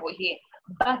interval here.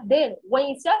 But then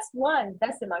when it's just one,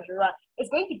 that's the measurement,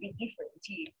 it's going to be different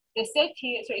here. The set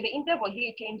here, so the interval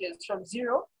here changes from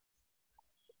 0,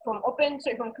 from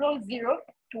close 0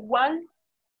 to 1,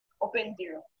 open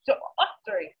 0. So,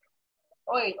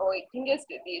 changes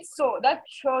to this. So that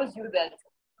shows you that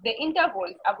the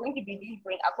intervals are going to be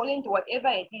different according to whatever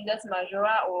it is, that's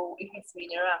majora or if it's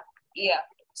minora. Yeah.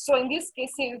 So in this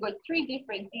case here, we've got 3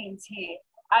 different things here.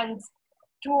 And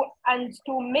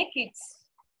to make it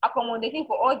accommodating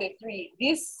for all the 3,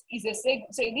 this is this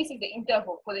is the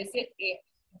interval for the set A.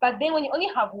 But then when you only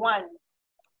have 1,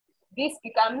 this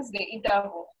becomes the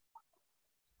interval.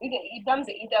 It becomes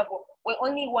the interval when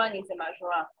only 1 is a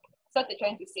majora. That's what they're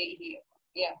trying to say here.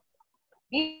 Yeah.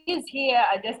 These here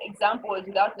are just examples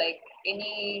without like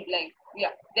any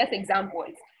just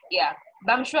examples. Yeah.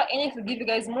 But I'm sure Ernest will give you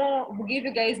guys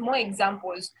more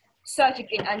examples so that you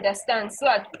can understand. So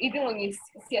that even when you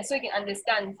see, so you can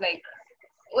understand, like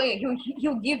when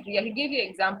he'll give you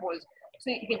examples so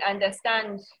you can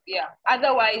understand. Yeah.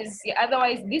 Otherwise,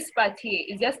 this part here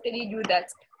is just telling you that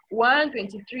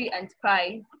 123 and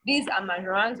pi, these are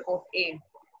majorans of A.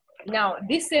 Now,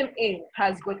 this same A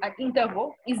has got an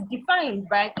interval, is defined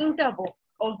by an interval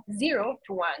of 0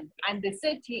 to 1, and the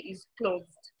set here is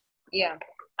closed. Yeah.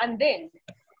 And then,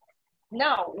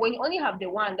 now, when you only have the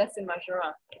 1, that's a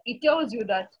majorand, it tells you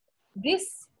that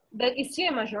that is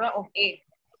still a majorand of A.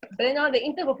 But then now the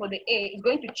interval for the A is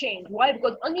going to change. Why?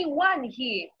 Because only 1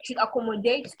 here should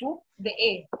accommodate to the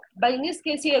A. But in this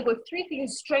case here, I've got 3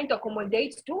 things trying to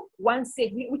accommodate to one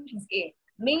set, which is A.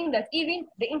 Meaning that even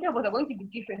the intervals are going to be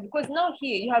different, because now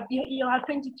here you have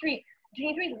 23.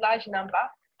 23 is a large number,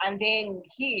 and then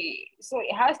here, so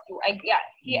it has to,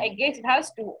 here I guess it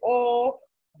has to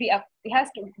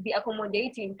be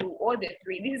accommodating to all the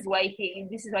 3. This is why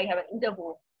you have an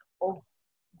interval of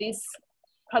this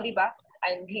caliber,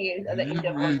 and here is other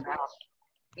interval.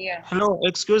 Yeah. Hello,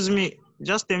 excuse me,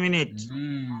 just a minute.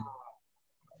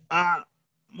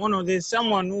 Mono, there's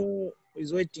someone who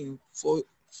is waiting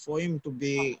for him to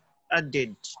be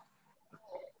added,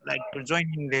 like to join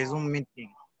in the Zoom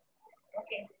meeting.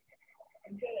 Okay.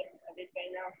 I'm sure that it's added by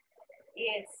now.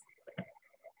 Yes.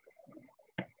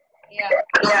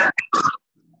 Yeah.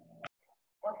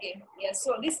 Okay. Yeah.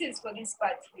 So this is for this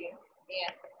part here.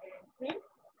 Yeah.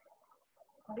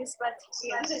 This part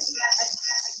here. This is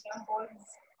examples.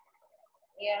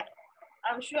 Yeah.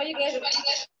 I'm sure you guys will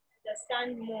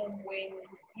understand more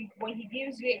when he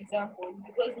gives you examples,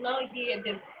 because now here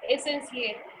the essence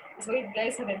here is where you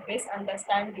guys have the best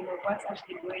understanding of what's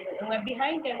actually going on. And we're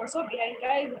behind them, we're so behind,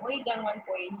 guys. We've already done 1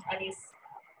 point, and it's.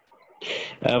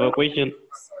 I have a question.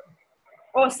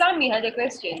 Oh, Sammy had a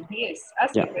question. Yes,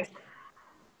 ask your question.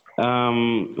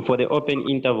 For the open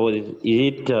intervals, is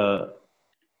it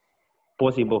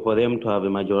possible for them to have a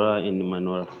majora and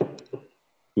minora?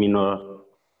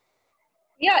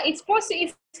 Yeah, it's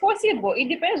possible. It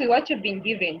depends on what you've been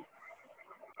given.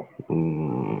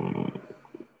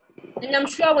 And I'm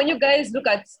sure when you guys look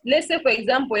at, let's say, for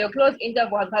example, your closed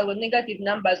interval has got negative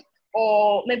numbers,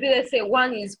 or maybe let's say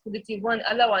 1 is positive 1,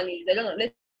 other one is, I don't know,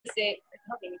 let's say,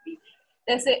 how can it be?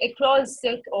 Let's say a closed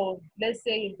set of, let's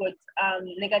say you've got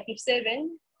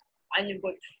 -7, and you've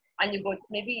got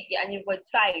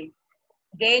 5.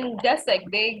 Then just like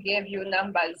they gave you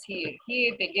numbers here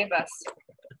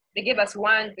they gave us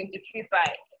 1, 23,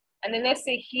 5. And then let's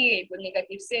say here you've got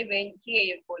 -7, here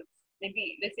you've got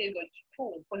maybe, let's say you've got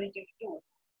 2, positive 2.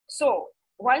 So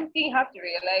one thing you have to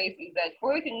realize is that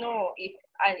for you to know if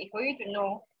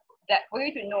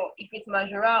it's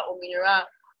majora or minora,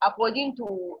 according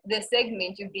to the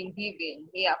segment you've been given.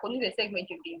 Yeah, according to the segment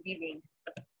you've been given.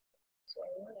 So I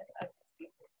want to ask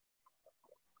people.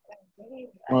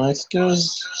 Excuse.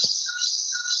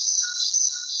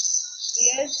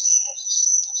 Yes.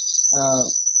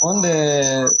 On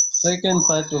the second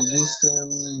part of this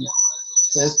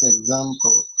first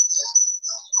example,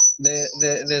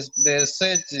 the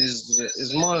set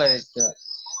is more like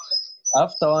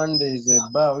after 1 there is a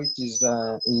bar which is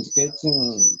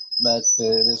indicating that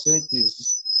the set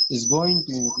is going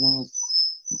to infinity.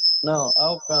 Now,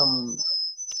 how come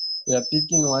we are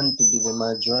picking 1 to be the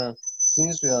majorand,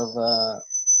 since we have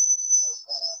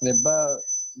the bar,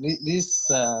 this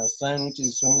sign which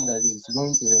is showing that it's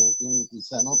going to the infinity?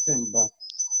 It's an open bar.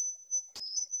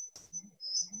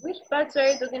 Which parts are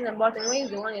you talking about, and where is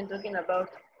the one you're talking about?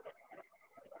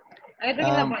 Are you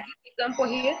talking about this example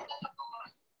here?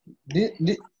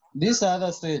 This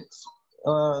other set,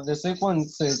 the second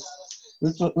set,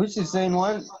 which is saying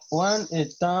one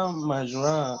étant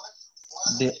majorand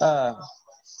de A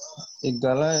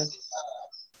égale.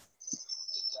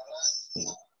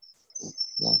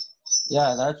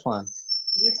 Yeah, that one.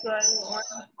 This one.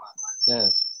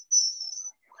 Yes.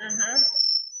 Uh-huh.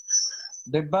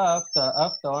 The bar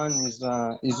after 1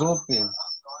 is open.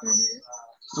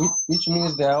 Which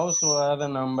means there are also other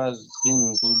numbers being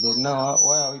included. Now,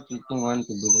 why are we picking 1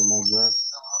 to be the majorand?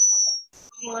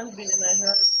 1 to be the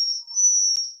majorand.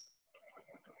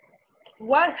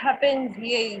 What happens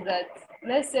here is that,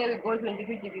 let's say we go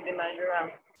 23 to be the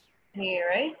majorand here,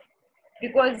 right?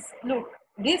 Because look,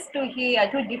 these two here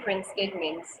are 2 different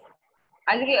statements.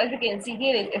 As you can see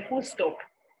here, there's a full stop,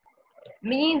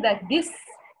 meaning that this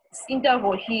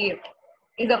interval here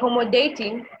is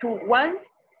accommodating to 1,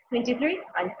 23,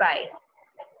 and 5.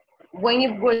 When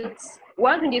you've got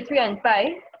 1, 23, and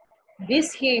 5,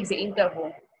 this here is the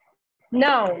interval.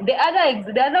 Now, the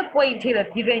other point here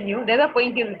that's given you,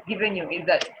 is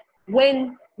that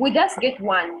when we just get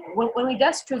one. When we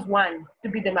just choose one to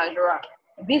be the majora,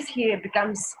 this here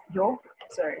becomes your,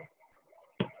 sorry.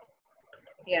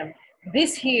 Yeah,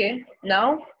 this here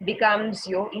now becomes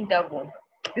your interval,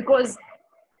 because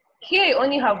here you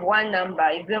only have one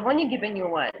number. They've only given you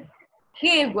one.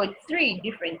 Here you've got three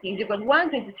different things. You've got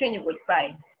 123 and you've got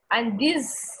 5. And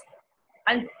these,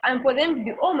 and for them to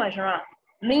be all majorant,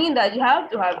 meaning that you have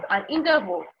to have an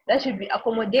interval that should be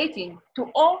accommodating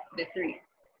to all the three.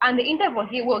 And the interval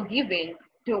here we're given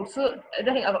to, so that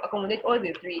can accommodate all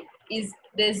the three, is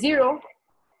the 0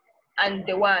 and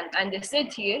the 1, and the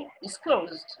set here is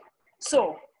closed.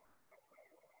 So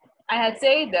I had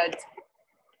said that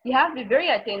you have to be very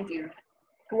attentive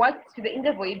to the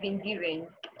interval you've been given,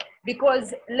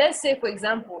 because let's say, for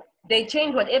example, they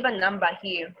change whatever number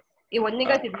here. It was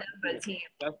negative numbers here.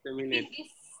 Just a minute. This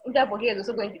interval here is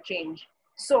also going to change.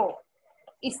 So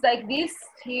it's like this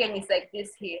here and it's like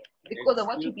this here because of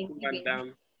what you've been given.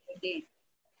 Madam,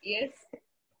 yes?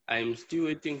 I'm still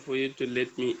waiting for you to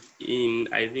let me in.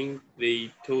 I think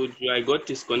they told you I got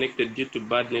disconnected due to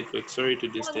bad network. Sorry to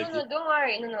disturb you. No, don't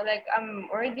worry. No, like I'm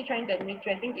already trying to admit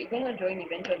you. I think you're going to join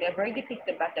eventually. I've already clicked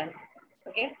the button.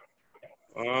 Okay?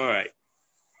 All right.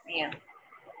 Yeah.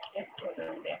 Let's go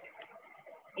down there.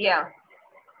 Yeah.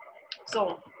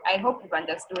 So I hope you've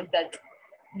understood that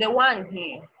the one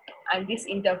here and this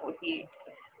interval here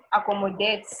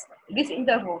accommodates, this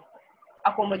interval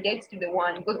accommodates to the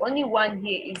one, because only one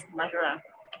here is majorant.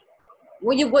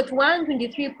 When you got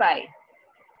 123 pi,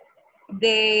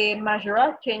 the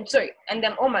majorant change, sorry, and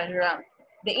then all majorant,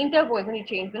 the interval is going to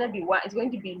change, it's going to be 1, it's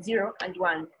going to be 0 and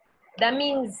 1. That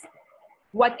means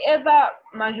whatever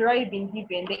majorant you've been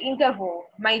given, the interval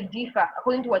might differ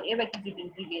according to whatever it is you've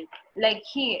been given. Like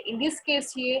here, in this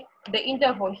case here, the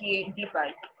interval here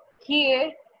differs.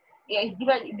 Here, yeah, it's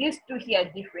different. These two here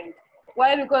are different.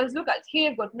 Why? Because look at here,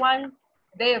 you've got one,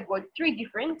 there you've got three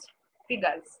different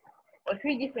figures, or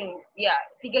three different, yeah,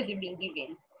 figures you've been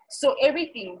given. So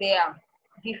everything there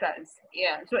differs.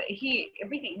 Yeah. So here,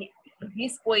 everything,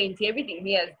 this point, everything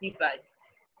here has differed.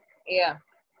 Yeah.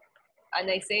 And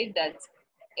I said that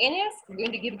NS is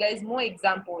going to give guys more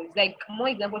examples, like more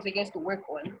examples for you guys to work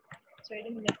on. Sorry,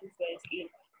 let me let this guys in.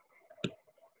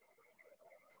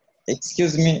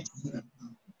 Excuse me.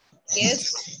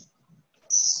 Yes.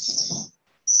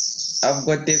 I've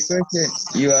got a question.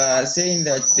 You are saying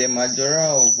that the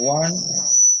majority of 1,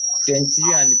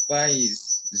 23 and pi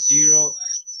is 0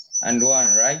 and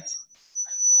 1, right?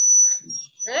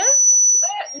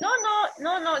 No.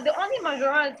 The only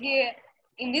majorant here,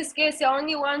 in this case, are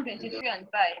only 1, 23 and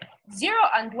 5. 0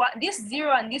 and 1, this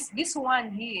 0 and this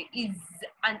 1 here is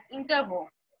an interval.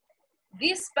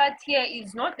 This part here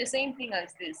is not the same thing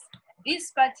as this.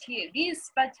 This part here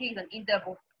is an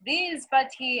interval. These part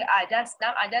here are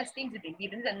just things to be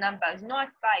given. These are numbers, not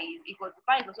pi is equal to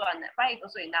pi is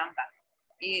also a number.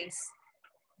 Is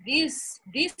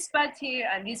this part here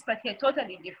and this part here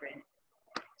totally different.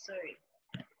 Sorry.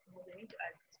 I need to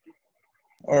add this.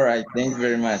 All right, thank you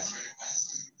very much.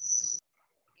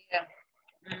 Yeah.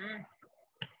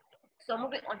 So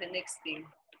moving on to the next thing.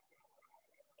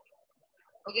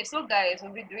 Okay, so guys,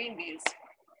 we'll be doing this.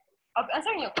 I'll be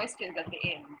answering your questions at the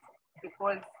end,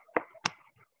 because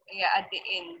yeah, at the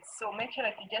end. So make sure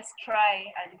that you just try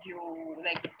and you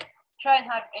like try and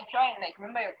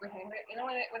remember your question. You know,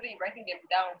 whether you're writing them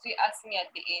down, so you ask me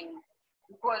at the end,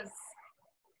 because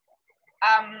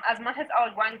as much as I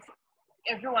would want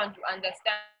everyone to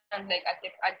understand, like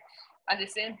at the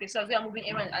same place, so we are moving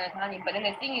everyone understanding. But then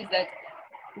the thing is that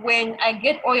when I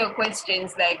get all your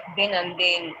questions like then and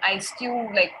then, I still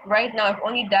like right now I've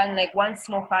only done like one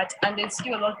small part, and there's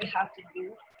still a lot we have to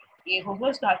do. Yeah, we're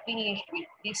supposed to have finished with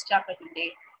this chapter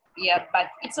today. Yeah,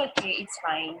 but it's okay, it's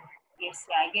fine. Yes,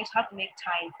 yeah, I guess I have to make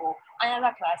time for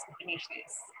another class to finish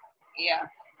this. Yeah,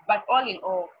 but all in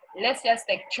all, let's just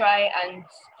like try and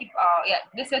keep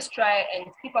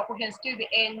our questions till the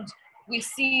end. We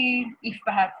see if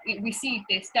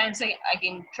there's time, so I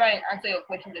can try and answer your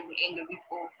questions at the end of it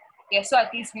all. Yeah, so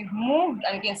at least we've moved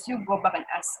and we can still go back and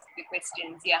ask the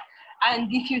questions. Yeah,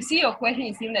 and if you see your question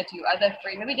is similar to your other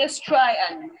friend, maybe just try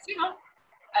and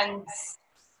and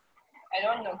I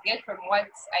don't know, get from what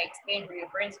I explained to your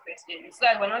friend's question. So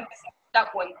that we're not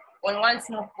stuck on one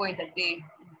small point that the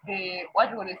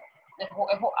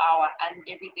whole hour and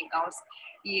everything else.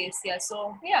 Yes, yeah.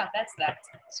 So yeah, that's that.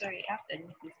 Sorry, I have to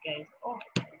admit this, guys. Oh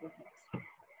my goodness.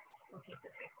 Okay,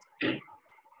 perfect.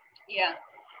 Yeah.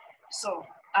 So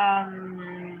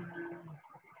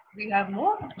we have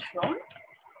moved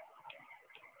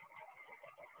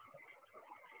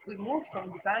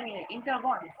from defining an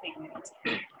interval and segment.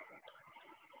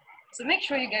 So make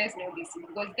sure you guys know this,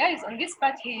 because guys, on this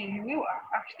part here, you will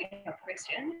actually have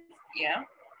questions. Yeah.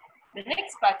 The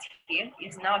next part here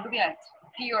is now looking at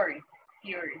theory.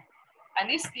 And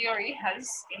this theory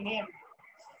has a name.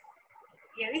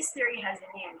 Yeah, this theory has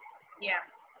a name. Yeah.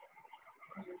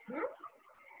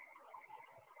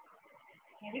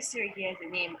 Yeah, this theory here has a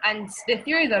name. And the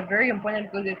theories are very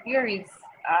important because the theories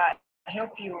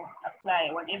help you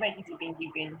apply whatever it is you've been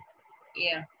given.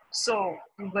 Yeah. So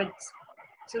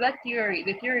that theory,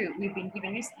 the theory we've been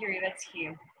given, this theory that's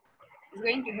here, is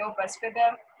going to help us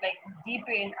further like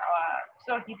deepen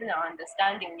our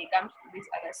understanding when it comes to this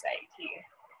other side here.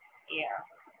 Yeah.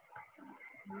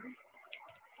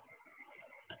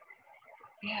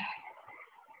 Yeah.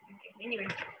 Okay. Anyway,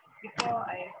 before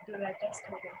I do that, just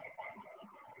hold on.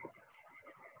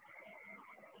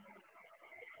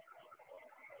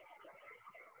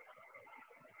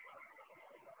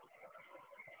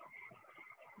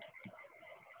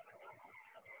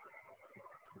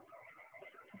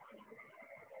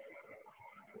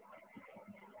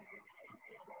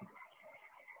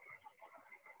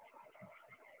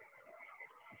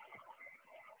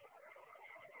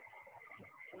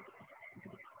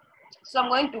 So I'm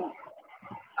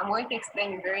going to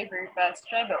explain very, very fast.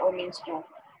 Try by all means to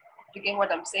get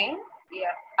what I'm saying.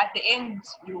 Yeah. At the end,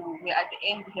 you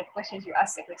have questions, you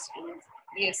ask the questions.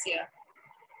 Yes, yeah.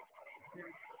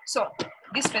 So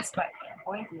this first part, I'm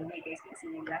going to make guys can see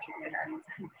me analyze.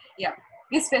 Yeah.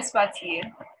 This first part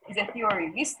here is a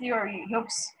theory. This theory is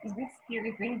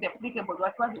going to be applicable to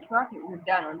what we've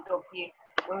done on top here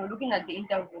when we're looking at the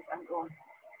intervals and all.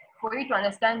 For you to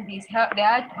understand this, they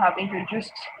had to have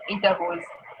introduced intervals,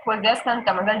 because they can't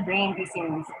come and bringing these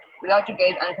things without you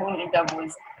guys understanding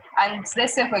intervals. And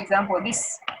let's say, for example,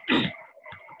 this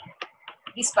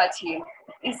part here,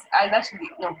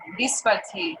 this part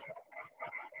here.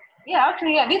 Yeah,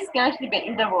 actually, yeah, this can actually be an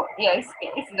interval. Yeah,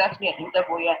 this is actually an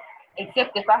interval, yeah.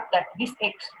 Except the fact that this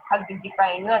x has been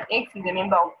defined. You know, x is a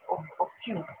member of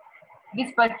Q.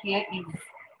 This part here is,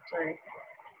 sorry.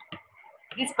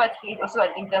 This part here is also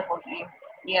an interval here.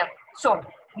 Yeah. So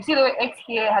you see the way x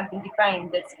here has been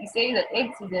defined. That you say that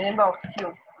x is a member of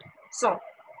Q. So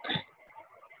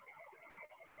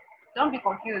don't be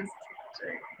confused.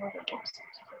 Sorry.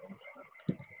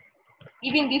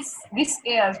 Even this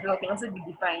A as well can also be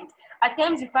defined. At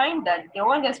times you find that they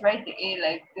won't just write the A,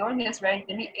 like they won't just write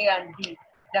the A and B.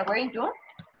 They're going to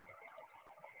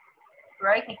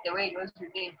write it the way it was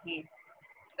written here.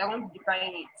 They're going to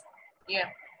define it. Yeah.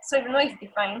 So if you know it's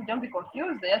defined, don't be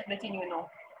confused. They're just letting you know.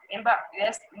 Remember,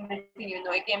 just letting you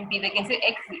know, they can say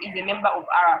X is a member of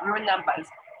our real numbers.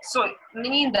 So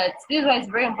meaning that this is why it's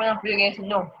very important for you guys to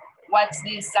know what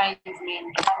these signs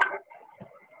mean.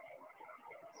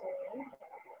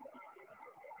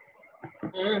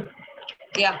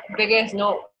 Yeah, you guys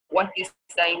know what these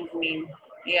signs mean.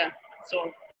 Yeah.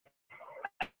 So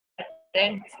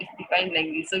then it's defined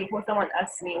like this. So before someone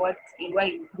asks me why is it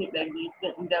like this,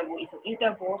 the interval is an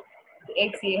interval, the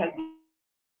x here has been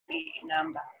a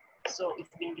number. So it's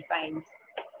been defined.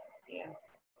 Yeah.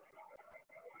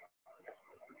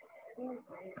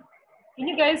 Can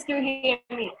you guys still hear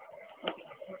me? Okay.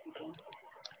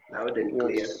 Loud and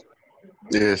clear.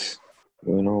 Yes.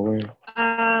 You know where?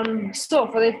 So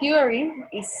for the theory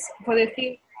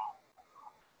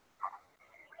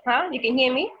huh? You can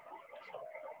hear me?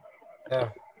 Yeah.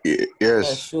 Yes. Yeah,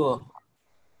 sure.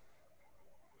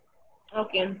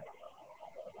 Okay.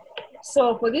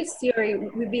 So for this theory,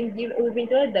 we've been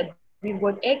told that we've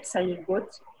got x and we've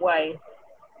got y,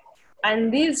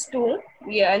 and these two,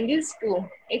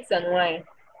 x and y,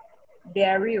 they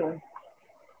are real.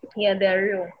 Yeah, they are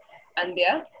real, and they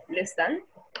are less than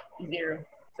 0.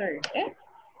 Sorry. Eh?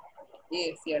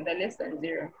 Yes. Yeah, they're less than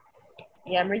 0.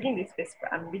 Yeah, I'm reading this first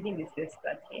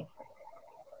part here.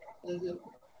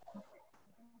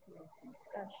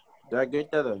 They are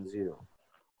greater than 0.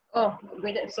 Oh,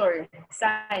 sorry.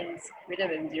 Signs greater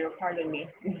than 0. Pardon me.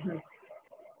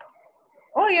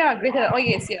 Oh yeah, greater. Oh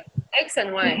yes, yeah. X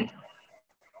and Y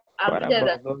are What greater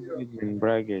about than those 0. in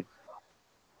brackets?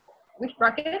 Which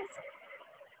brackets?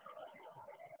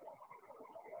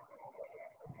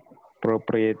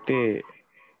 Propriété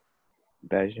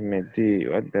d'arithmétique.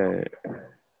 What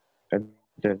does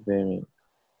that mean?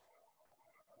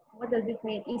 What does it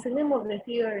mean? It's the name of the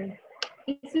theory.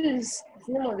 This is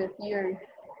the name of the theory.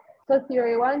 So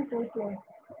theory 1, 2, 2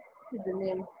 is the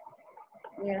name.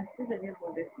 Yeah, this is the name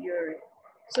of the theory.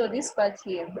 So this part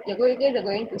here, you guys are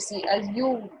going to see as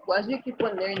you keep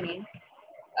on learning,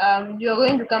 you're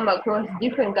going to come across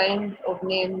different kinds of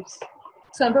names.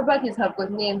 Some properties have got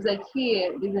names, like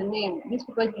here there's a name. This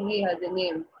property here has a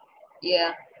name.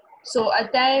 Yeah. So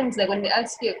at times, like when they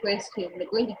ask you a question, they're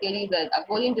going to tell you that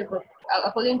according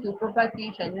to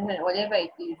property, transition, whatever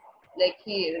it is, like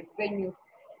here, when you,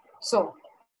 so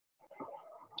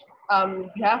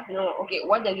you have to know, okay,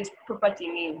 what does this property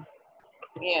mean?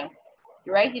 Yeah,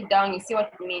 you write it down, you see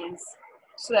what it means,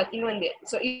 so that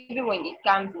even when it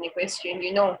comes in a question,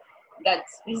 you know that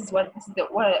this is what I'm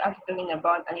actually talking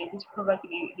about, and it is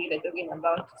property they're talking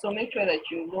about. So make sure that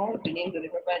you know the names of the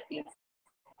properties.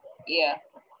 Yeah.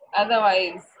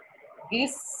 Otherwise,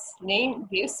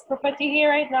 this property here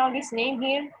right now, this name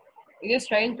here, you're just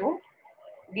trying to,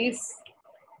 this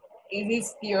is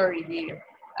this theory here.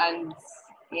 And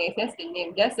yeah, it's just the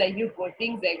name. Just like you for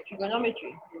things like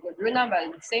trigonometry, you got real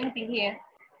numbers, same thing here.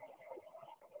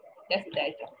 That's the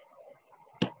title.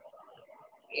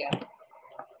 Yeah.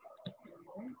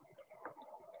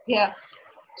 Yeah.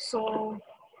 So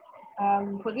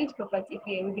for this property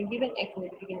here, we've been given x and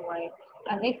we've been given y,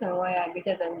 and x and y are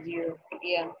greater than 0.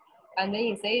 Yeah. And then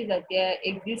it says that there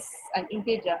exists an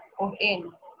integer of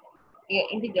n. Yeah,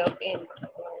 integer of n.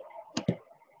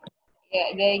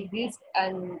 Yeah, there exists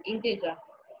an integer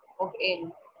of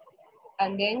n.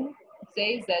 And then it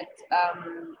says that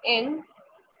n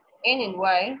and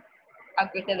y are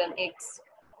greater than x.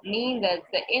 Meaning that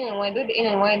the n and y, though the n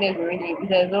and y never already,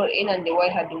 because though n and the y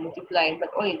have been multiplied,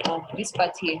 but all in all, this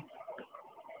part here,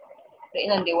 the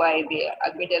n and the y they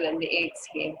are greater than the x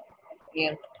here.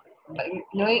 Yeah. But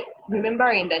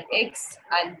remembering that x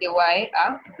and the y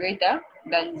are greater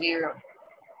than 0.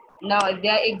 Now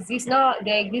there's not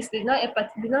like this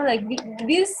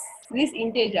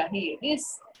integer here.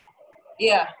 This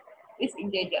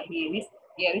integer here.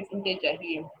 This integer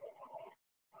here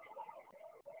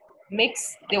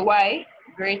makes the y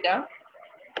greater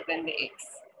than the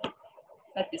x.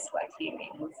 That is what he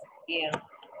means. Yeah.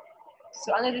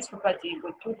 So under this property, you've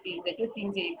got the two things that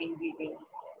you've been given.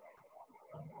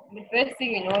 The first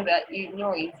thing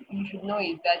you should know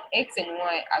is that x and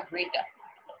y are greater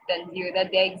than 0,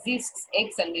 that there exists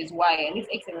x and there's y, and this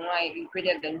x and y is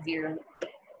greater than 0.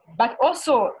 But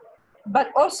also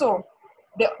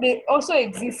there also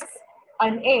exists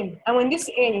an n, and when this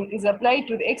n is applied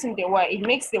to the x and the y, it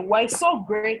makes the y so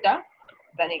greater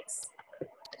than x.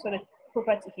 So the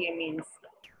property here means,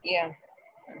 yeah.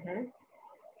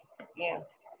 Yeah.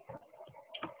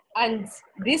 And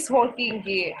this whole thing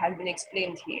here has been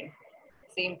explained here.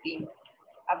 Same thing.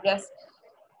 I'm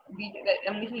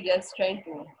literally just trying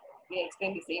to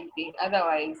explain the same thing.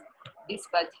 Otherwise, this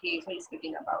part here is what he's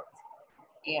talking about.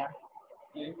 Yeah.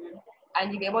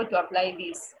 And you'll be able to apply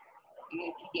this.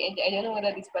 I don't know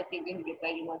whether this part is going to be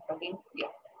applied in one, but then,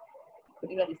 yeah.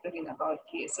 What he's talking about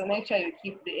here. So make sure you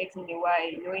keep the x and the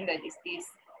y, knowing that it's this.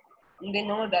 And then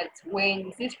know that when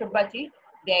it's this property,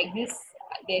 there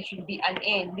should be an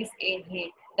n, this n here,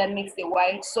 that makes the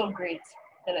y so great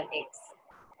than an x.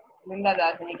 Remember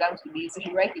that when it comes to this, so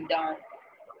you write it down.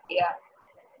 Yeah.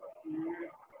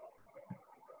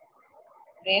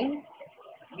 Then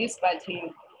this part here,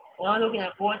 we're now looking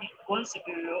at bone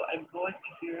superior and bone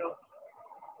inferior.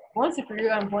 Bone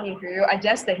superior and bone inferior are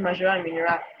just like majora and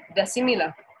minora. They're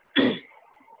similar.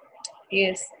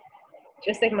 Yes.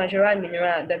 Just like majora and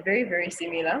minora, they're very, very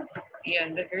similar. Yeah,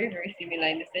 they're very, very similar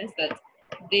in the sense that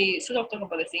they sort of talk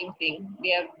about the same thing. They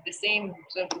have the same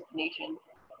sort of definition.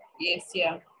 Yes,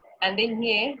 yeah. And then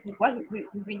here, what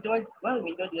we've been told is that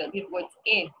we've got a.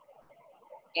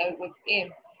 Yeah, we've got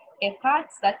a. A part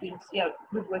that is, yeah,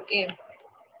 we've got a.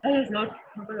 That is not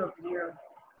number of 0,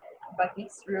 but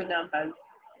it's real numbers.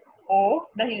 Or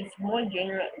that is more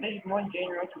general. That is more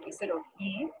general to instead of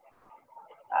e.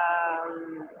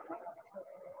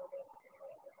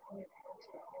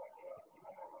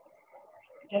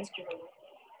 Just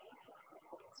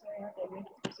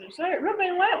sorry,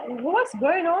 Ruben, what's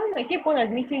going on? I keep on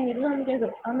admitting you. Don't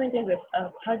know how many times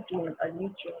I've had to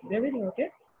admit you. Is everything okay?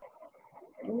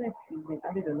 I don't know if you've been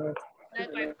added or not.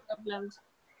 Network problems.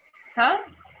 Huh?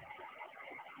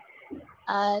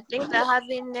 I think they're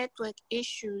having network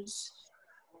issues.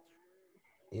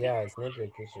 Yeah, it's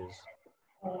network issues.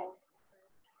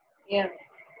 Yeah.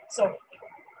 So,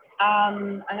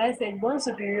 and I said bone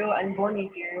superior and bone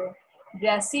inferior, they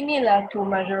are similar to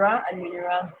majora and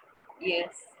minora.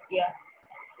 Yes, yeah.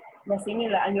 They're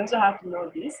similar, and you also have to know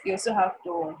this. You also have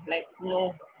to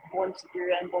know bone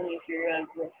superior and bone inferior as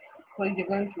well. Because you're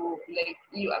going to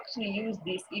you actually use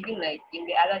this even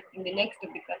in the next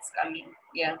topic that's coming.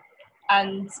 Yeah.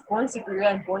 And bone superior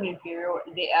and bone inferior,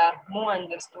 they are more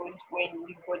understood when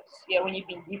you've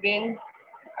been given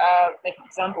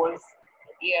examples.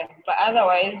 Yeah, but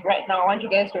otherwise, right now, I want you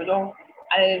guys to know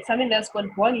something that's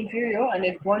called bone inferior and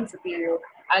it's bone superior.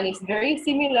 And it's very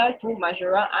similar to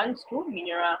majora and to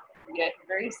minora. Yes,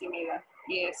 very similar.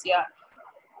 Yes, yeah.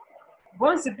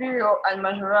 Born superior and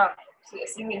majora are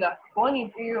similar. Born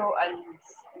inferior and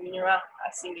minora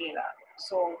are similar.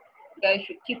 So you guys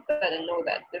should keep that and know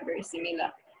that they're very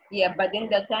similar. Yeah, but then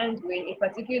there are times when a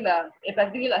particular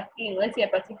thing, let's say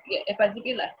a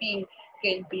particular thing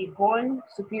can be born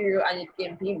superior and it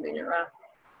can be minora.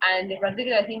 And a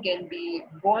particular thing can be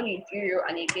born inferior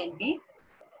and it can be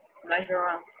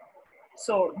majora.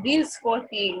 So these four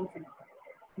things,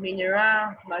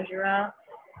 minora, majora,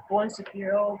 born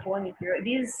superior, born inferior,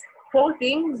 these four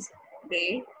things,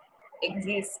 they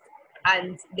exist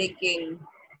and they can,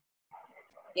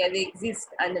 they exist,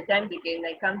 and the time they can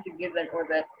like come together and all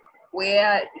that,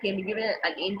 where it can be given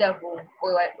an interval,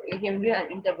 or like, it can be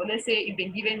an interval. Let's say you've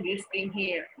been given this thing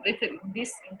here, let's say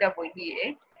this interval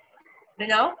here, then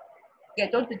now you're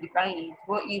told to define it.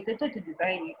 Well, you're told to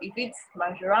define it if it's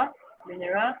majora,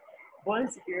 minora, born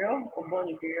superior, or born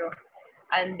inferior.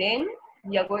 And then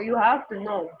you have to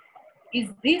know, is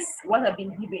this what I've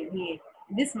been given here?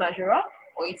 This majora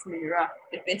or it's minora?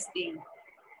 The first thing.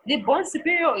 The born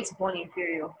superior or it's born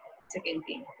inferior? Second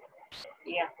thing.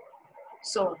 Yeah.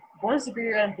 So born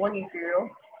superior and born inferior,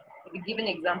 you'll be given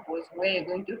examples where you're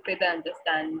going to further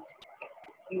understand.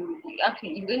 You're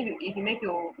going to if you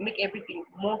make everything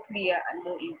more clear and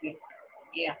more easy.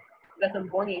 Yeah. That's on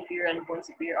born inferior and born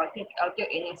superior. I'll tell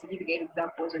NS to give you guys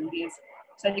examples on this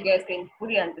so that you guys can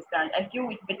fully understand. I feel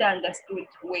it's better understood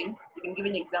when you can give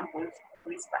examples for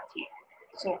this part here.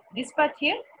 So this part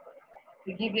here,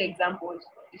 we give you examples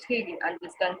so you can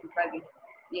understand properly.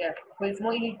 Yeah, but it's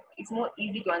more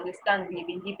easy to understand when you've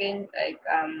been given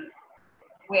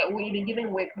when you've been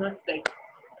given work, not like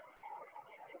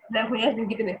when you have been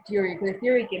given a theory, because the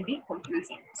theory can be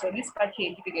confusing. So this part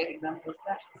here, give you guys examples.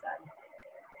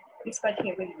 This part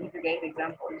here, I'm going to give you guys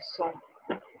examples. So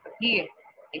here,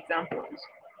 examples,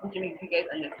 which will make you guys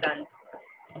understand.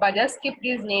 But just keep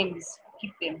these names,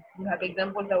 keep them. You have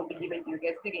examples that will be given to you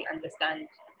guys so you can understand.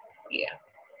 Yeah.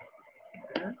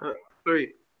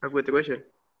 Sorry, I've got a question.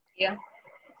 Yeah.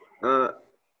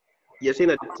 You're saying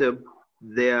that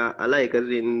they are alike, as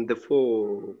in the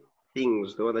four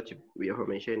things, the one that we are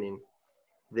mentioning,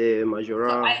 the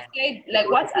majora. So I said, like,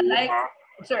 what's alike?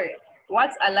 Sorry,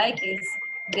 what's alike is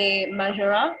the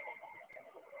majora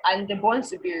and the born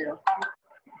superior.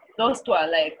 Those two are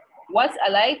alike. What's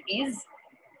alike is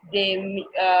the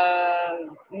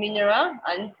minora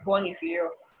and born inferior.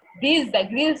 These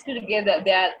two together,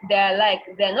 they're alike.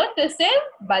 They're not the same,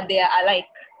 but they are alike.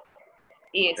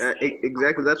 Yes.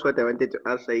 Exactly. That's what I wanted to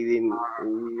ask.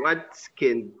 What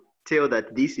can tell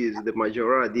that this is the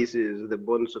majora, this is the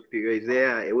born superior? Is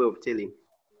there a way of telling?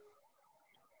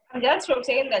 And that's from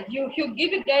saying that he'll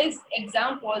give you guys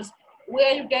examples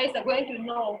where you guys are going to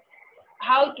know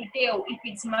how to tell if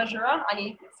it's majora and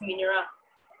if it's minora,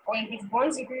 or if it's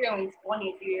born superior and it's born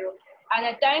inferior. And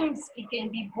at times it can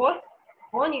be both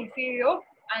born inferior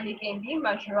and it can be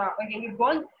majora, or it can be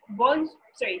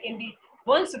it can be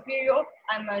born superior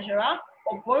and majora,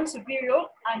 or born superior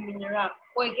and minora,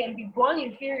 or it can be born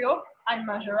inferior and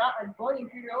majora, and born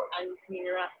inferior and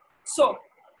minora. So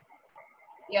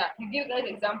yeah, you give guys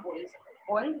examples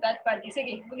on that part so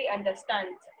you can fully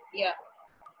understand. Yeah,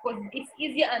 because it's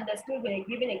easier understood when you're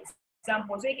given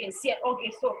examples, so you can see,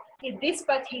 okay, so if this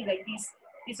part here is like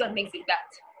this one makes it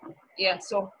that. Yeah,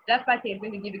 so that part I'm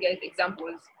going to give you guys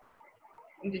examples.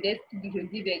 In today's video,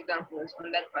 give you examples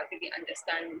on that part so you can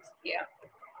understand. Yeah.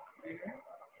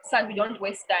 So we don't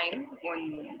waste time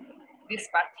on this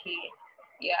part here.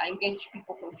 Yeah, and get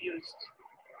people confused.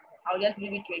 I'll just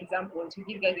leave it to examples, to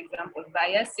give guys examples. But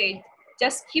I just said,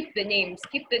 just keep the names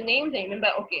and remember,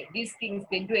 okay, these things,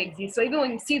 they do exist. So even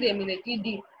when you see them in the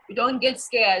 3D, you don't get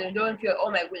scared and don't feel,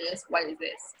 oh my goodness, what is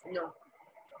this? No.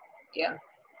 Yeah.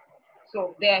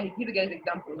 So there, he give you guys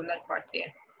examples on that part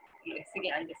there. Yes, so you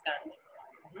can understand.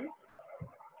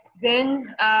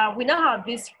 Then we now have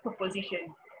this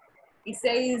proposition. It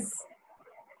says,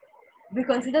 we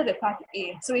consider the part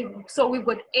A. So we've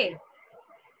got A.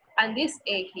 And this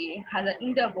A here has an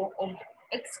interval of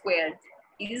x squared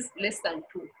is less than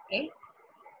 2, okay?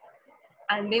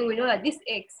 And then we know that this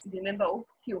x is a member of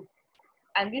Q.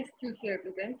 And this Q here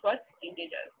represents what?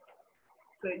 Integers.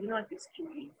 So you know what this Q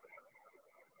is.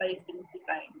 But it's been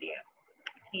defined there.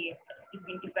 Here. It's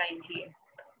been defined here.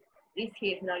 This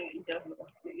here is now your interval.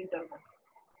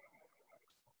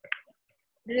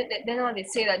 Then when they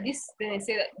say that this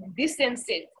same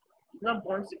set is not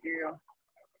born superior.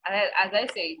 And as I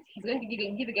said, he's going to give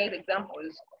you guys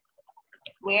examples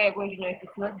where you're going to know if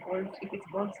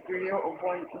it's born superior or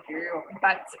born inferior.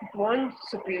 But born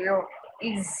superior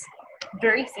is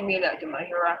very similar to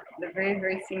majora. They're very,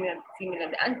 very similar.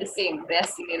 They aren't the same, they're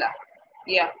similar.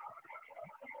 Yeah.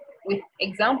 With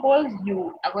examples,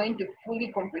 you are going to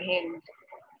fully comprehend.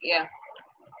 Yeah.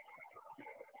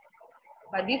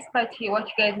 But this part here, what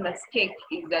you guys must check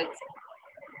is that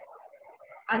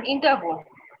an interval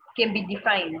can be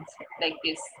defined like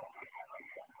this.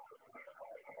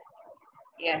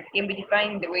 Yeah, can be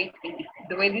defined the way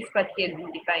this part here has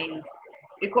been defined.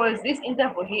 Because this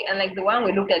interval here, unlike the one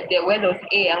we looked at there, where there was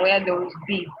A and where there was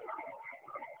B,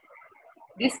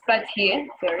 this part here,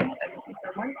 sorry,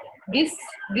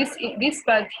 this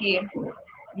part here,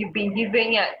 you've been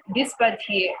given, yeah, this part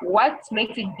here, what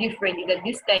makes it different is that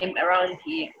this time around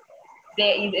here,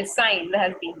 there is a sign that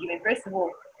has been given. First of all,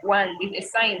 one, there's a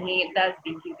sign here that's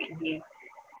been given here.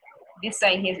 This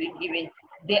sign here has been given.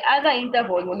 The other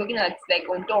interval we're looking at, like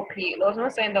on top here, there was no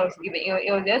sign that was given.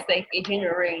 It was just like a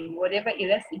general, whatever it is,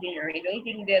 that's a general. The only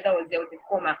thing there that was a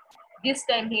comma. This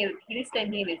time here is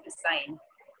the sign.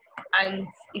 And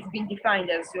it's been defined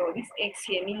as well. This X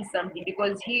here means something,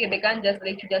 because here they can't just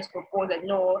let you just propose that,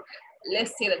 no,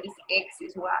 let's say that this X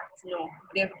is what? No,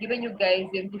 they've given you guys,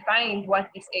 they've defined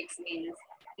what this X means.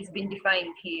 It's been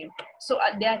defined here. So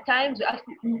there are times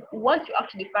what you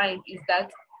actually find is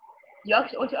that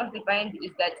what you actually find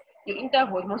is that your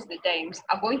intervals most of the times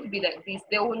are going to be like this.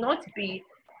 They will not be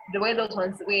the way those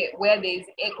ones where there's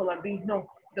A, B. No,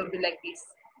 they'll be like this.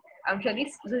 I'm sure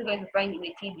this is going to find in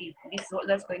the TD.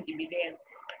 That's going to be there.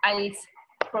 And it's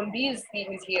from these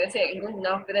things here, say you're going to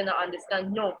now further now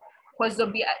understand, no, because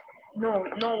there'll be no,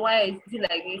 why is it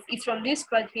like this? It's from this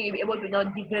part here you'll be able to now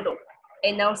develop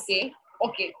and now say,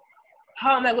 okay,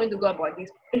 how am I going to go about this?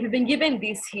 If you've been given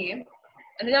this here,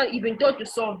 and then now you've been taught to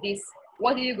solve this,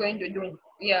 what are you going to do?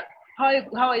 Yeah, how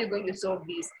are you going to solve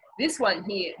this? This one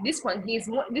here is more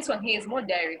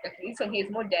direct. Actually, this one here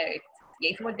is more direct.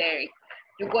 Yeah, it's more direct,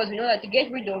 because we know that to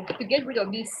get rid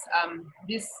of this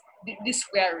this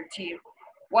square root here,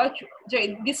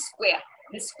 this square,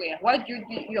 what you're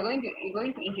going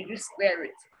to introduce square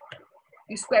root.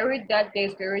 You square root that,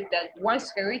 there's square root that, one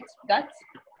square root that,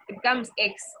 it becomes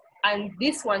x, and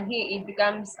this one here, it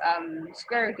becomes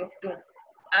square root of 2.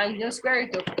 And you know square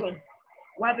root of 2,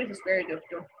 what happens to square root of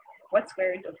 2? What's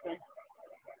square root of 2?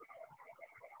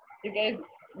 You guys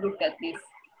looked at this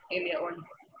earlier on.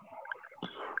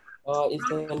 It's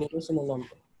an irrational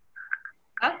number.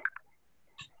 Huh?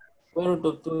 Square root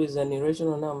of 2 is an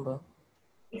irrational number.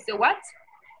 It's a what?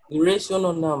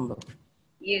 Irrational number.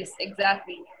 Yes,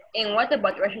 exactly. And what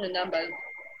about rational numbers?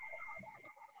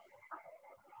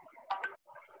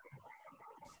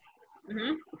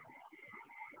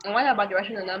 And what about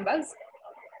rational numbers?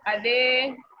 Are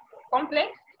they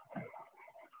complex?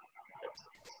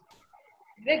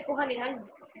 Do they go hand in hand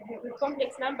with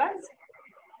complex numbers?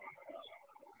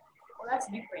 Well, that's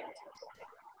different.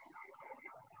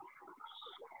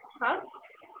 Huh?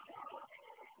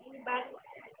 Anybody?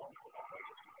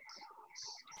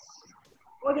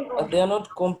 They are not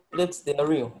complex, they are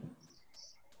real.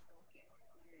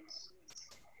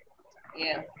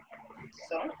 Yeah.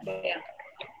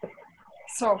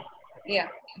 So yeah,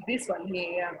 this one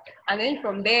here, yeah. And then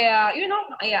from there, you know,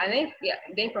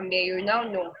 then from there you now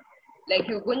know. Like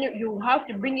you have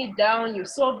to bring it down, you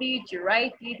solve it, you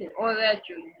write it and all that.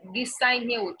 This sign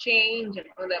here will change and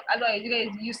all that. Otherwise, you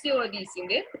guys, you see all this in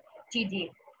the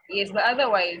TD. Yes, but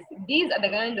otherwise, these are the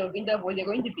kind of intervals you're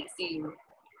going to be seeing,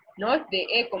 not the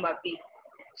A, B.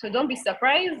 So don't be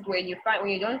surprised when you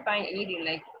don't find anything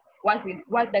like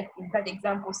what that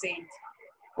example said,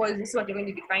 because this is what you're going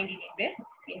to be finding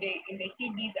in the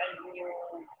TDs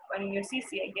and in your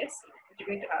CC, I guess, that you're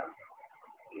going to have.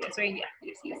 Yeah, so yeah,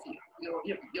 yes,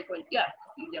 your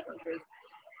controls.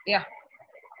 Yeah.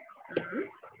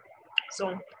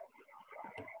 So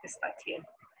this part here.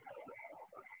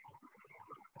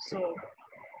 So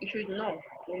you should know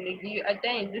when they give you at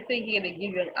times, let's say here they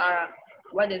give you an R.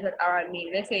 What does that R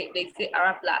mean? Let's say they say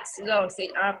R plus. So I will say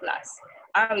R plus.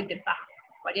 R with the bar,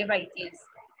 whatever it is.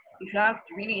 You should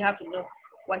really have to know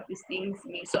what these things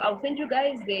mean. So I'll send you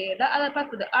guys that other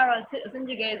part of the R. I'll send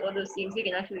you guys all those things. You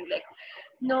can actually like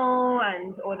know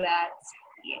and all that.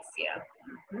 Yes, yeah.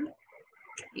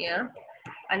 Yeah.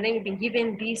 And then you've been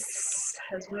given this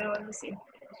as well. Let me see.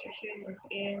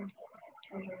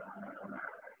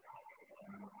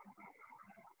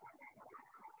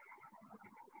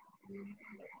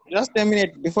 Just a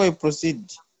minute before you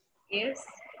proceed. Yes.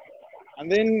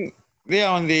 And then there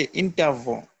on the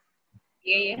interval.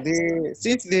 Yeah.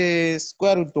 Since the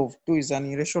square root of 2 is an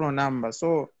irrational number,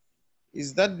 so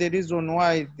is that the reason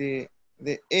why the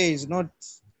A is not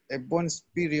a bone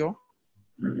superior?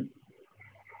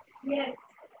 Yes.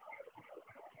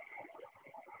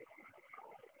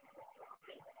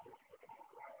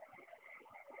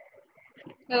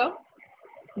 Hello?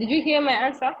 Did you hear my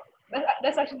answer?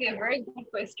 That's actually a very good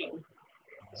question.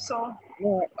 So,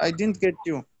 No, I didn't get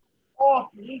you. oh,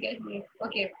 you get me.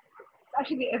 Okay. It's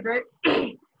actually a very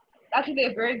actually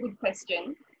a very good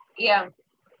question. Yeah.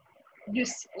 Yeah,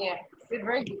 it's a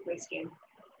very good question.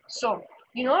 So,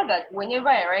 you know that whenever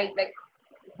I write, like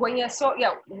when you're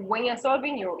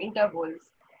solving your intervals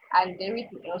and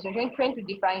everything else, you're trying to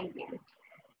define them.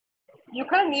 You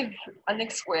can't leave an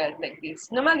x squared like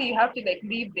this. Normally, you have to like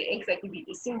leave the x like to be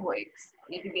a single x.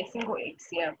 It will be a single x,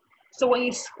 yeah. So when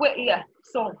you square, yeah.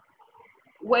 So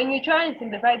when you try and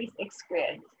simplify this x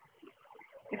squared,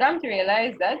 you come to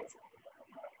realize that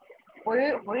for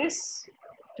this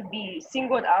to be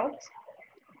singled out,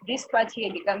 this part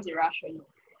here becomes irrational,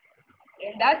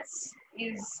 and that's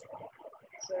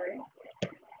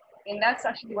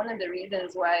actually one of the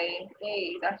reasons why A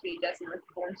is actually just not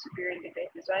born superior in the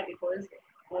first place. Why? Because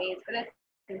when it's further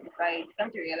simplified, you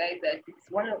come to realize that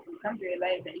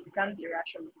it becomes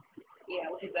irrational. Yeah,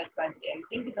 which is that part there. I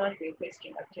think it's not a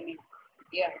question actually.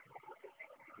 Yeah.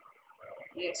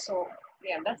 Yeah, so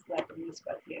yeah, that's that in this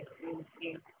part here.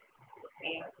 Yeah.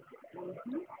 Yeah.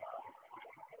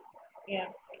 Yeah.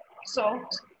 So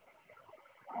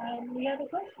yeah, the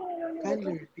question.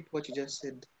 Kindly repeat what you just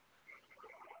said.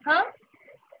 Huh?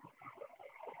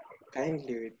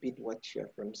 Kindly repeat what you're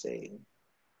from saying.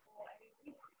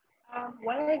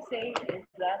 What I say is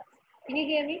that, can you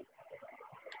hear me?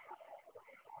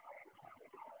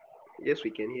 Yes,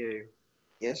 we can hear you.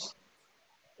 Yes.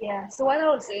 Yeah, so what I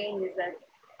was saying is that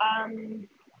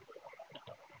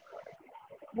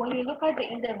when you look at the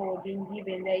interval being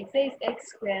given, there it says x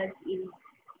squared is,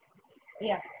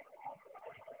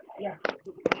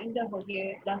 the interval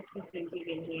here, that's what's been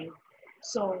given here.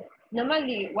 So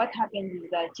normally what happens is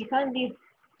that you can't leave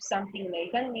something like,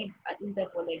 you can't leave an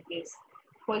interval like this,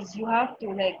 because you have to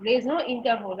like, there's no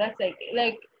interval that's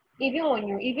like even when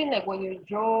you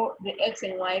draw the x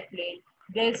and y plane,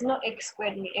 there's no x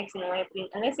squared in the x and y plane.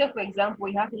 And let's say, for example,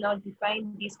 you have to now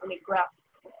define this on a graph.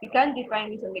 You can't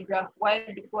define this on the graph. Why?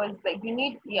 Because like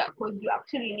because you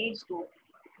actually need to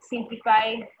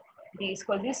simplify this,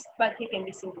 because this part here can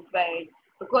be simplified.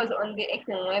 Because on the x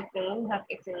and y plane, when you have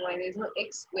x and y, there's no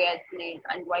x squared plane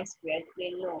and y squared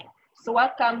plane, no. So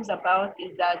what comes about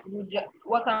is that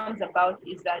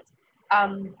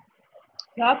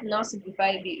you have to now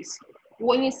simplify this.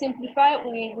 When you simplify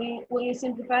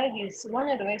this, one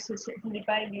of the ways to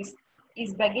simplify this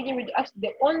is by getting rid of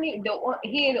the only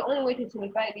way to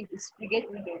simplify this is to get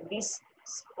rid of this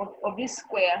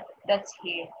square that's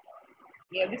here.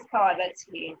 Yeah, this power that's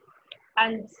here.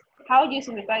 And how do you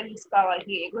simplify this power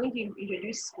here? You're going to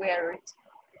introduce square root.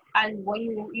 And when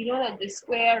you know that the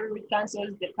square root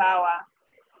cancels the power,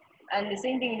 and the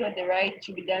same thing is what the right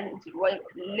should be done, what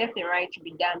left and right should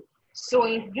be done. So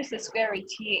if you use a square root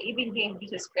here, even here you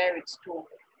use a square root too.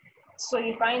 So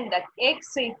you find that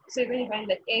x, so you're going to find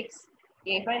that x,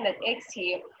 you find that x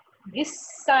here,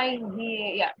 this sign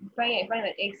here, you find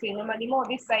that x here, normally more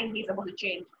this sign here is about to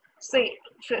change. So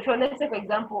let's say, for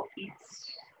example,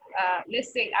 it's,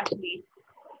 let's say actually,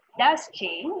 that's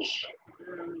change.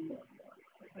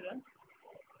 Hold on.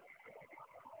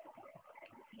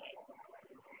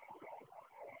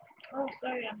 Oh,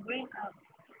 sorry, I'm going up.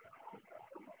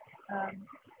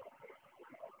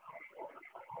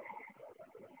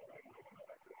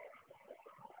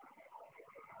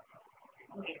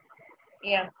 Okay.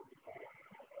 Yeah.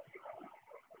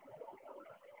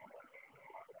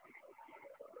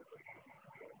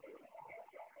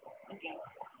 Okay.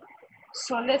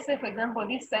 So let's say, for example,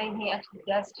 this sign here actually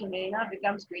does change, it now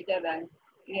becomes greater than,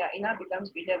 it now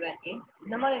becomes greater than A.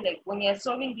 Normally, like when you're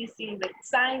solving these things, the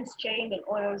signs change and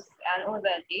all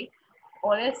that,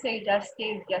 or let's say it just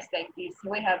stays just like this.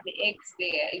 We have the x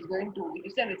there is going to, if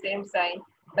you say the same sign,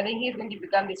 but then here is going to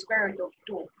become the square root of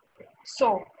 2.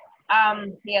 So,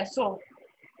 so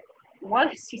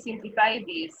once you simplify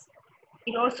this,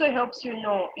 it also helps you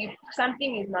know if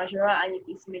something is majora and if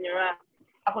it's minora,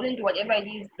 according to whatever it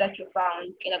is that you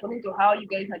found, and according to how you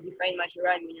guys have defined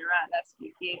majora and minora, that's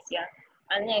the case, yeah.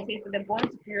 And then I say for the born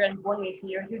superior and born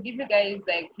inferior, he'll give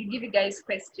you guys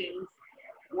questions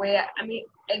where,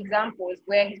 examples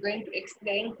where he's going to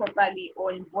explain properly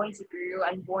on born superior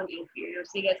and born inferior,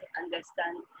 so you guys can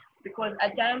understand. Because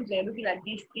at times when you're looking at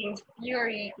these things,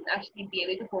 theory can actually be a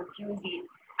little confusing,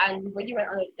 and we've already run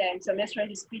out of time, so I'm just trying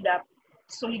to speed up.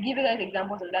 So he give you guys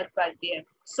examples on that part there.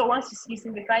 So once you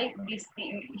simplify this,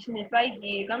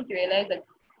 you come to realize that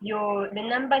the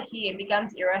number here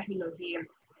becomes irrational here,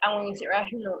 and when it's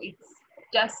irrational, it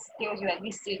just tells you that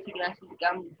this state can actually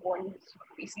become born.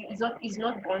 It's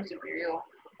not born superior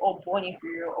or born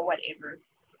inferior or whatever.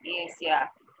 Yes, yeah.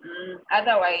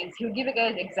 Otherwise, he'll give you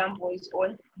guys examples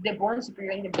on the bond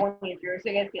superior and the bond inferior, so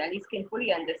you guys can at least can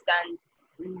fully understand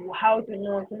how to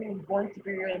know bond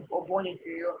superior or bond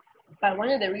inferior. But one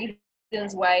of the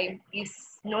reasons why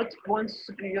it's not bond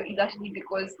superior is actually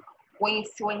because when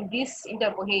this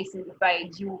interval here is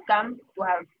simplified, you come to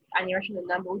have an irrational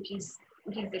number, which is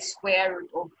the square root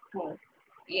of 2.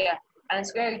 Yeah, and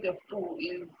square root of 2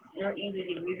 is not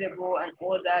easily divisible and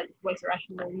all that. What's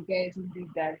rational? You guys will do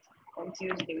that on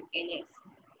Tuesday with NS.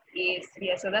 Yes,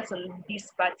 yeah, so that's on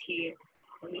this part here.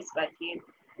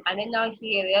 And then now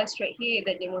here, they are straight here,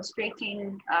 they're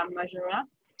demonstrating majora.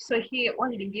 So here, what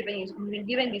we've been given is we've been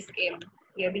given this M.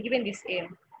 Yeah, we've been given this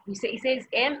M. It says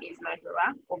M is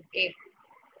majora of A.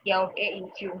 Yeah, of A in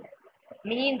Q.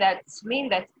 Meaning that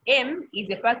M is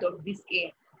a part of this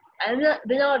A. And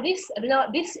now this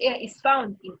A is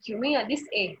found in Q, meaning that this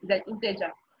A is an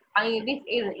integer. And this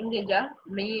A is an integer,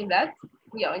 meaning that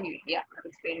we are only, yeah, I've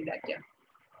explained that, yeah.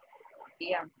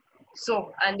 Yeah.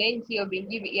 So, and then here we've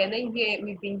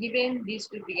been given these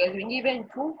two figures. We've been given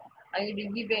 2, and we've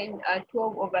been given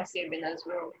 12/7 as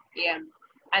well. Yeah.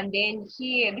 And then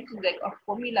here, this is like a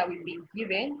formula we've been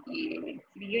given. Yeah, we've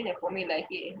been given a formula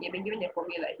here. We've been given a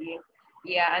formula here.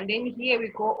 Yeah, and then here we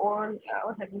go on.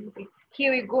 What have we seen?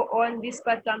 Here we go on. This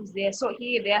part comes there. So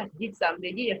here they did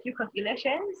a few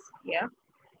calculations. Yeah,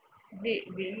 they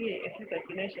did a few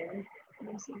calculations.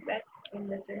 Let me see that in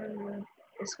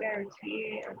the square root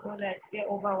here. I call that there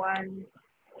over 1.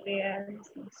 There,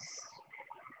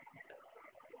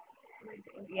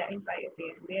 yeah, in pi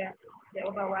there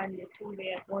over 1, the 2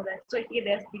 there, all that. So here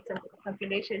there's did some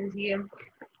calculations here,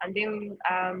 and then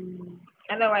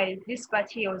otherwise this part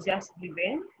here was just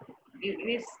given.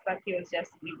 This part here was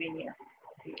just given here.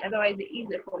 Otherwise there is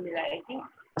a formula. I think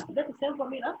that's the same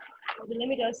formula. Okay, let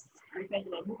me just refer to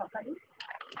my book.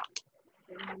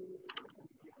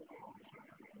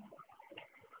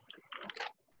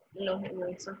 No,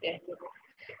 it's okay.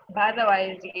 But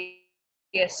otherwise,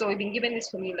 yeah, so we've been given this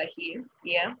formula here,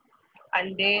 yeah,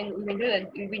 and then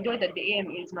we've been told that the M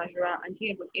is majora, and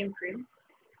here got M prime,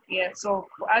 yeah. So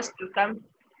for us to come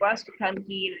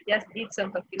here, just did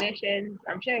some calculations.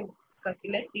 I'm sure I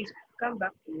calculate this, come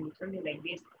back to something like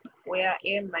this, where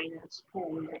M minus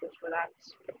 4 is equal to that,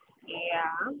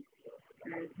 yeah.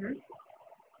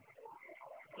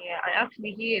 Yeah, and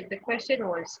actually here the question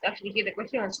was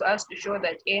for us to show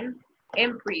that M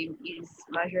prime is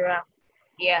majora.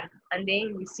 Yeah, and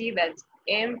then we see that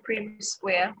M prime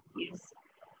square is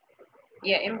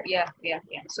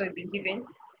So we've been given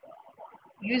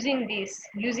using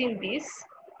this,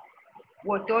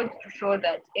 we're told to show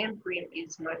that M prime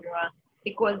is majora,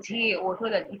 because here we're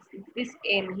told that it's this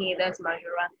M here that's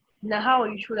majora. Now how are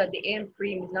you sure that the M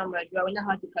prime is not majora? We know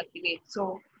how to calculate.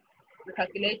 So we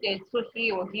calculated, so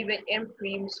here we're given M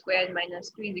prime squared minus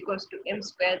 2 is equals to M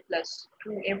squared plus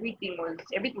 2. Everything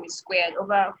is squared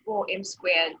over 4M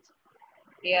squared,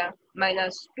 yeah,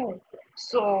 minus 2.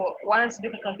 So once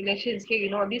you do the calculations here, you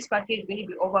know this package is going to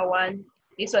be over 1,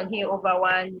 this one here over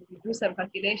 1. You do some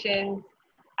calculations,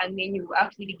 and then you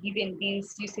actually be given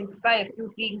this. You simplify a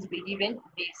few things, be given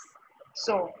this.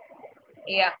 So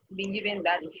yeah, been given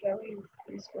that. Shall we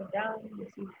please go down?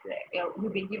 Yeah,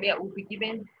 we'll be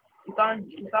given. We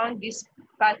found this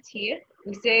part here.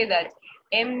 We say that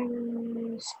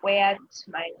M squared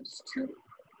minus 2.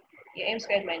 Yeah, M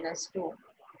squared minus 2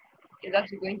 is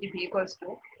actually going to be equals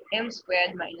to M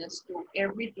squared minus 2.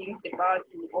 Everything the power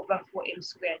 2 over 4M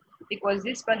squared. Because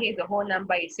this part here is the whole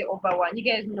number, you say over 1. You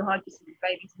guys know how to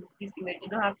simplify this thing. You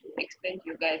don't have to explain to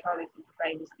you guys how to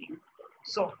simplify these things.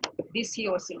 So this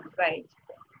here was simplified.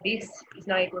 This is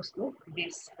now equals to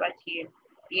this part here.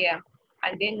 Yeah.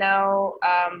 And then now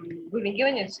we've been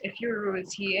given a few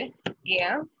rules here.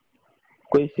 Yeah.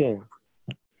 Question.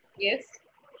 Yes.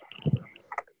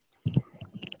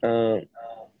 I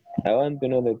want to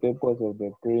know the purpose of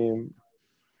the prime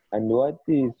and what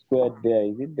is squared there.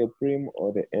 Is it the prime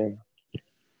or the M?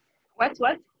 What?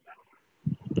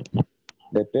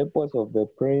 The purpose of the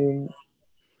prime,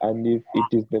 and if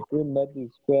it is the prime that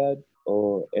is squared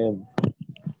or M.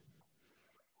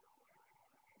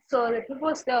 So the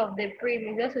purpose of the prime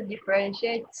is just to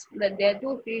differentiate that there are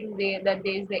two things there, that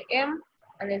there is the M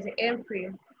and there's the M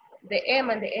prime. The M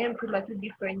and the M prime are two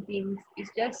different things.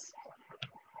 It's just,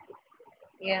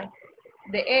 yeah,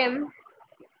 the M,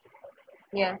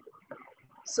 yeah.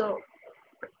 So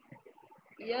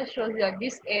it just shows that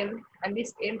this M and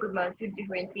this M prime are two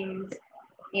different things,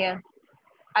 yeah.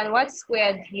 And what's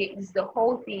squared here is the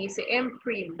whole thing. It's the M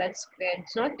prime that's squared.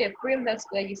 It's not the prime that's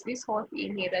squared, it's this whole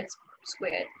thing here that's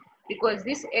squared. Because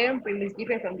this M prime is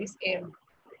different from this M.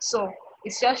 So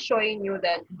it's just showing you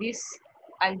that this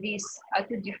and this are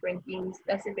two different things.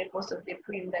 That's the purpose of the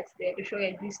prim that's there, to show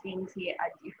that these things here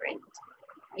are different.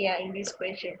 Yeah, in this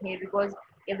question here, because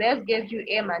if they just gave you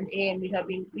M and M, you'd have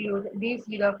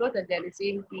thought that they're the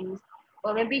same things.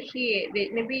 Or maybe here,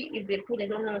 maybe if they put, I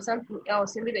don't know, something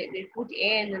else, maybe they put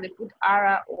N and they put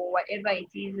R or whatever it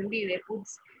is, maybe they put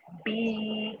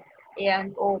B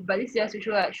and O, but this is just to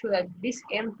show that this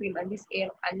M prim and this M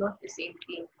are not the same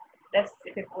thing. That's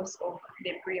the purpose of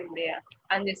the prim there.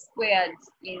 And the squared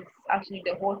is actually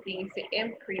the whole thing. It's the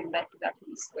M prim that is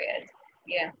actually squared.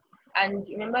 Yeah. And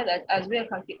remember that as we are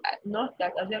calculating,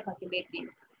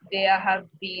 there have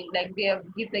been like they're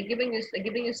giving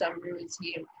you some rules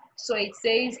here. So it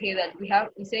says here that we had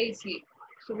to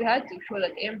show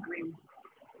that M prim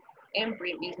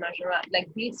is majorand. Like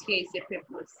this here is the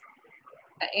purpose.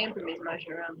 M prim is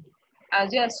majorand.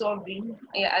 As you are solving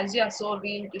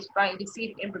to see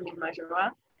if M prim is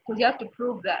majorand, because you have to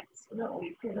prove that.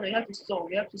 You have to solve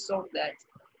that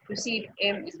to see if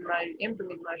M prim is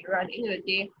majorand. At the end of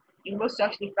the day, you must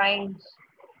actually find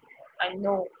and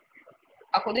know,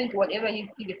 according to whatever you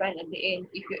define at the end,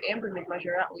 if your M prim is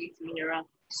majorand or it's minorand.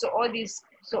 So all these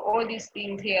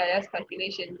things here, that's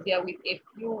calculations here with a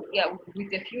few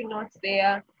notes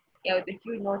there. Yeah, with a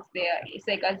few notes there. It's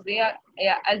like as they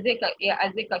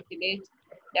calculate,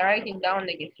 they're writing down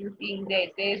like a few things there.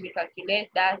 It says we calculate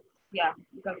that. Yeah,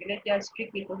 we calculate that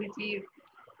strictly positive.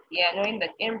 Yeah, knowing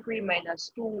that M prim minus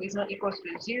 2 is not equals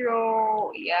to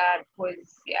 0. Yeah,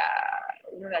 because you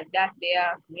know that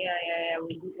there. Yeah.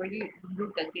 We already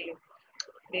looked at the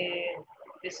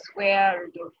square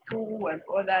root of 2 and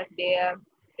all that there.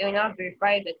 Then now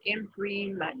verify that M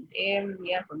prim and M.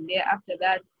 Yeah, from there after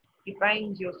that, you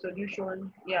find your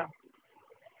solution. Yeah.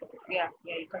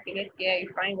 You calculate. Yeah, you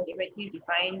find whatever it is you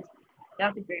find. You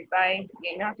have to verify.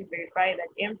 Yeah, you have to verify that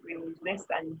M prim is less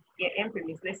than. Yeah, M prim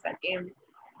is less than M.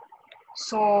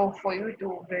 So for you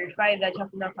to verify that, you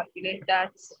have to now calculate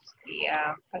that.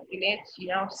 Yeah, calculate. You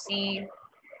now see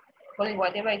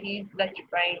whatever it is that you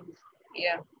find.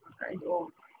 Yeah, and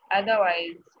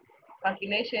otherwise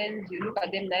calculations, you look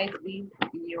at them nicely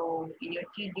in your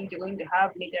cheat you're going to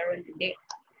have later on today.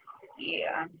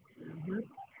 Yeah.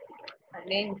 And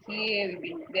then here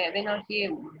we've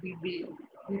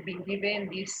been given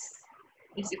this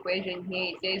equation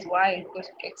here. It says y is equals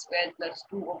to x squared plus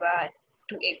 2 over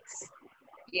 2x.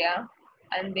 Yeah,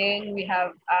 and then we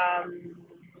have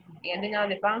and then now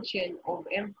the function of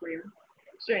M prim.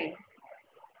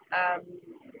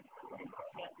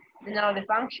 Now the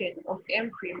function of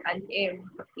M prim and M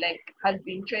has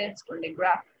been traced on the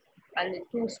graph, and the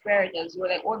two squared as well.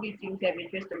 Like all these things have been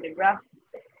traced on the graph,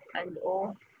 and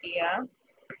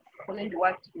according to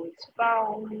what was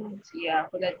found. Yeah,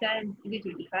 for the time easy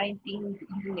to define things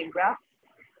using a graph.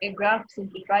 A graph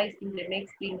simplifies things and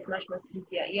makes things much more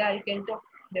easier. Yeah, you can talk.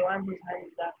 The one whose hand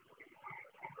is up.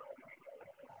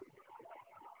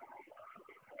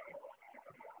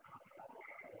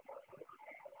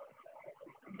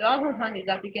 The one whose hand is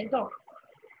up, you can talk.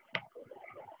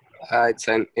 It's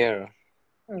an error.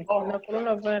 Oh, no,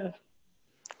 coronavirus.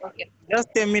 Okay. Just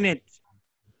a minute.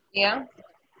 Yeah.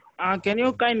 Can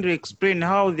you kindly explain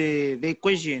how the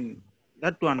equation,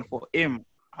 that one for M,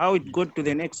 how it got to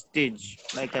the next stage?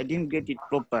 Like I didn't get it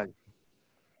properly.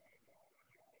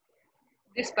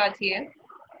 This part here,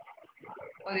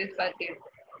 or this part here?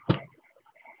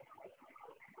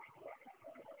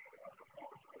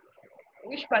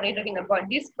 Which part are you talking about?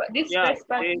 This first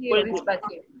part here or this part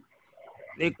here?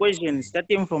 The equation,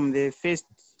 starting from the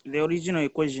original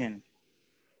equation.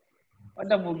 What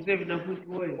I've observed in a good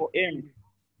way. For M.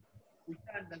 We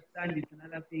can't understand it's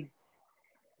another thing.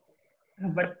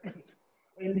 But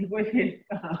when the question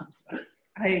comes,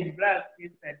 I black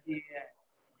yesterday.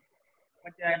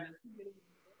 But I understood.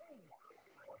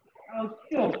 I was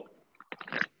sure.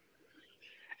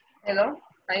 Hello?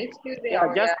 Are you still there?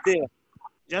 Yeah, just there.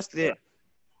 Just there.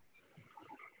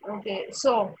 Okay,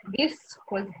 so this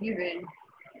was given.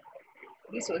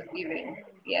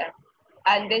 Yeah.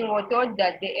 And then we're told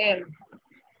that the M,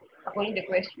 according to the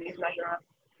question, is majorand.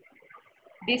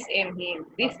 This M here,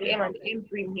 this M and M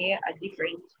prim here are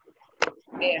different.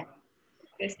 There.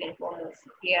 First and foremost.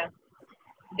 Yeah.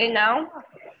 Then now,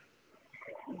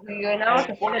 we are now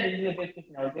supposed to.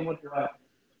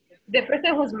 The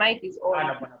person whose mic is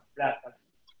on.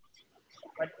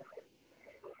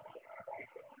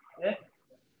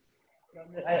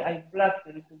 I blacked a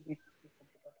little bit.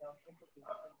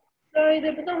 Sorry,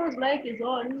 the person whose mic is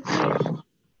on.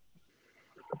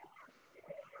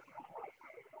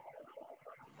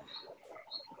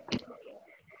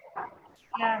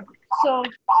 Yeah, so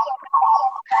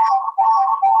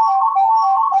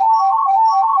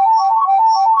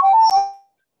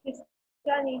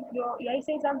me. You're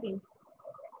saying something.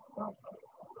 Oh.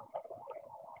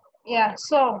 Yeah.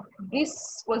 So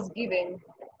this was given.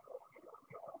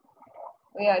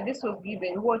 Yeah, this was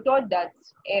given. We were told that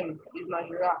M is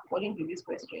majora according to this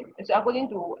question. So according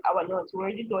to our notes, we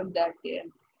already told that.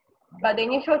 But the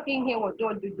initial thing here we're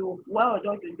told to do, what we're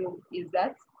told to do is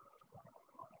that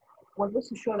we're supposed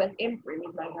to show that M prime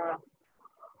is majora.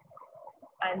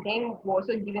 And then we're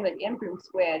also given that M prime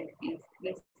squared is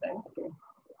less than 2.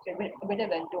 So greater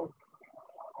than 2.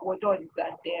 We're told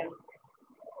that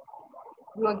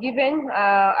we were given,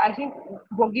 I think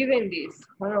we're given this.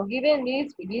 When we're given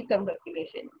this, we did some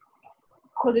calculation.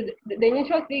 Because the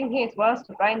initial thing here is for us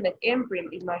to find that M prime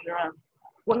is majorant.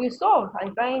 When you solve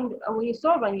and find, when you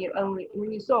solve,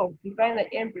 you find that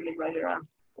M prime is majorant.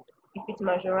 If it's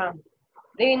majorant,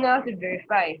 then you now have to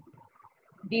verify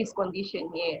this condition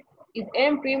here. Is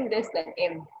M prime less than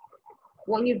M?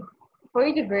 For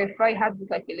you to verify, you have to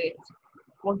calculate.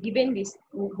 We're given this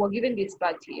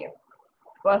part here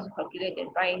for us to calculate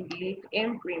and find if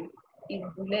M prime is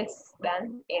less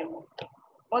than M.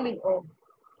 All in all,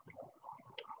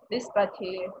 this part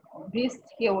here, this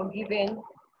here we're given,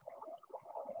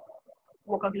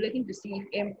 we're calculating to see if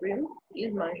M prime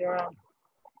is majorant.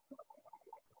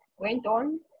 Went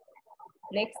on,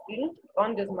 next thing,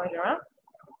 on this majorant,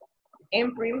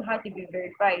 M prime had to be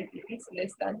verified if it's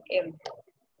less than M.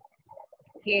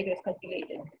 Here it was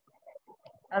calculated.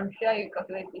 I'm sure you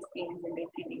calculate these things in the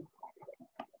TD.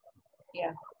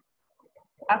 Yeah.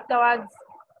 Afterwards,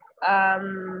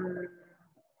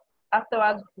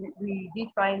 we did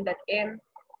find that M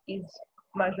is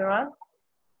majorant.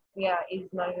 Yeah, is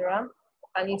majorant,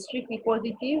 and it's strictly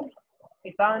positive.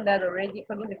 We found that already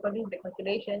according to the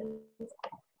calculations.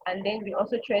 And then we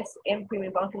also traced M prime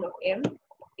in function of M.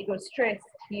 It was traced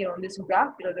here on this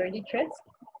graph. It was already traced.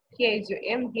 Here is your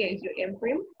M. Here is your M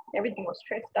prime. Everything was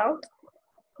traced out.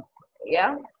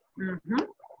 Yeah.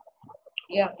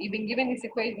 Yeah. You've been given this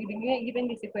equation. You've been given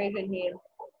this equation here.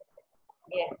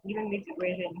 Yeah. Given this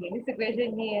equation here. This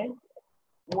equation here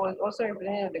was also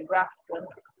represented on the graph.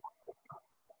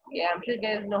 Yeah. I'm sure you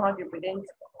guys know how to represent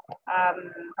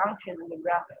functions in the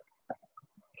graph.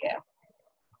 Yeah.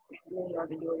 You know how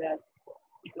to do that.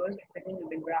 It was represented in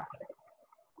the graph.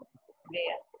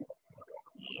 There.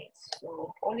 Yes.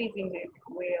 So all these things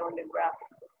were on the graph.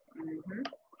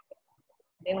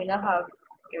 Then we now have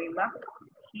a remark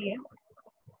here.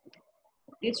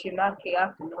 This remark here, you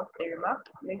have to note the remark.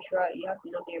 Make sure you have to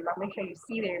note the remark. Make sure you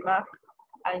see the remark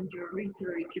and you read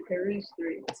through it. You peruse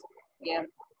through it. Yeah.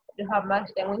 You don't have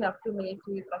much time. We have 2 minutes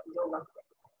to class is over.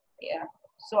 Yeah.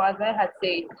 So as I had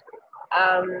said,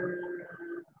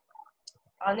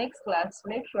 our next class,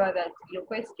 make sure that your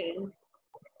questions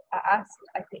are asked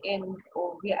at the end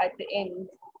or we are at the end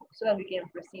so that we can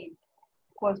proceed.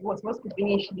 Because we're supposed to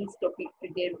finish this topic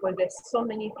today because there's so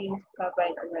many things to cover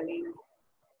in analysis.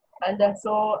 And that's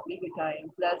all little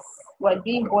time. Plus, we're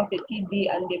doing both the TD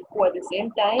and the core at the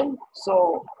same time.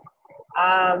 So,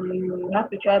 you have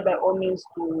to try by all means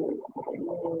to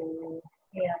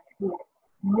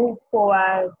move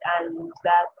forward and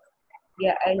that.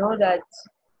 Yeah, I know that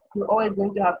you're always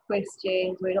going to have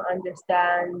questions where you don't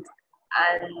understand,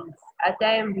 and at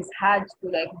times it's hard to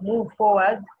like move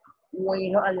forward when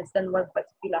you don't understand one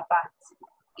particular part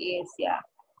is. Yeah,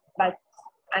 but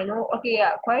I know, okay,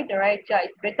 yeah, quite the right. Yeah,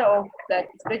 it's better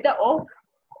off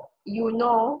you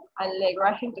know and like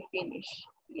rushing to finish.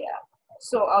 Yeah,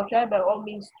 so I'll try by all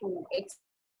means to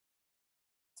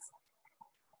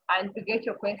and to get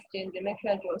your questions and make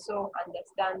sure that you also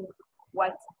understand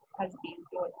what has been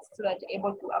taught so that you're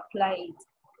able to apply it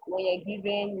when you're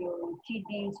given your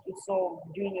TDs to solve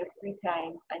during your free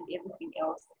time and everything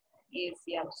else. Yes,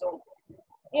 yeah. So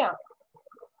yeah.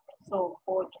 So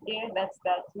for today, that's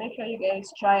that. Make sure you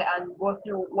guys try and go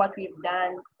through what we've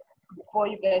done before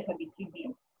you guys have a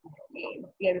TD.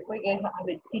 Yeah, before you guys have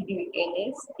a TD with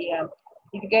NS. Yeah.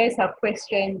 If you guys have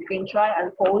questions, you can try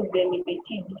and pose them in the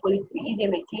TD for it to be easier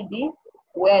in the TD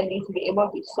where they to be able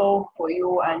to solve for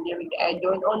you, and then I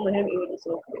don't know him able to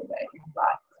solve for you,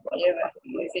 but whatever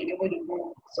you say, able to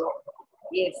do. So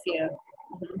yes, yeah.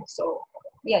 So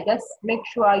yeah, just make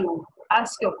sure you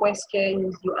ask your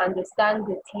questions, you understand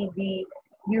the TD,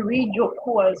 you read your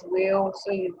core as well,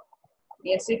 so you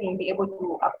can be able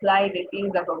to apply the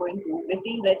things that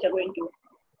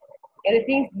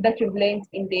you've learned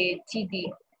in the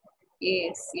TD.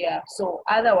 Yes, yeah. So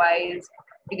otherwise,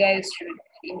 you guys should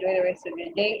enjoy the rest of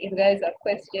your day. If you guys have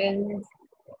questions,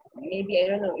 maybe I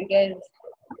don't know, you guys,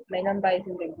 my number is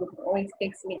in the group. Always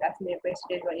text me, ask me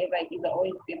questions, whatever it is. I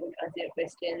always be able to answer your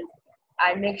questions.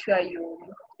 And make sure you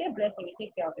stay blessed and you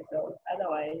take care of yourself.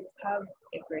 Otherwise, have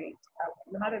a great afternoon.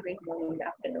 Have a great morning,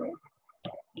 afternoon.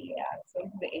 Yeah, so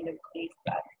it's the end of today's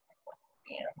class.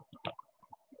 Yeah.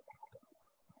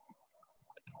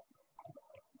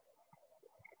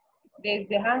 There's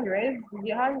the hand raised. The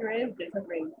hand raised, there's a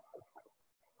raise.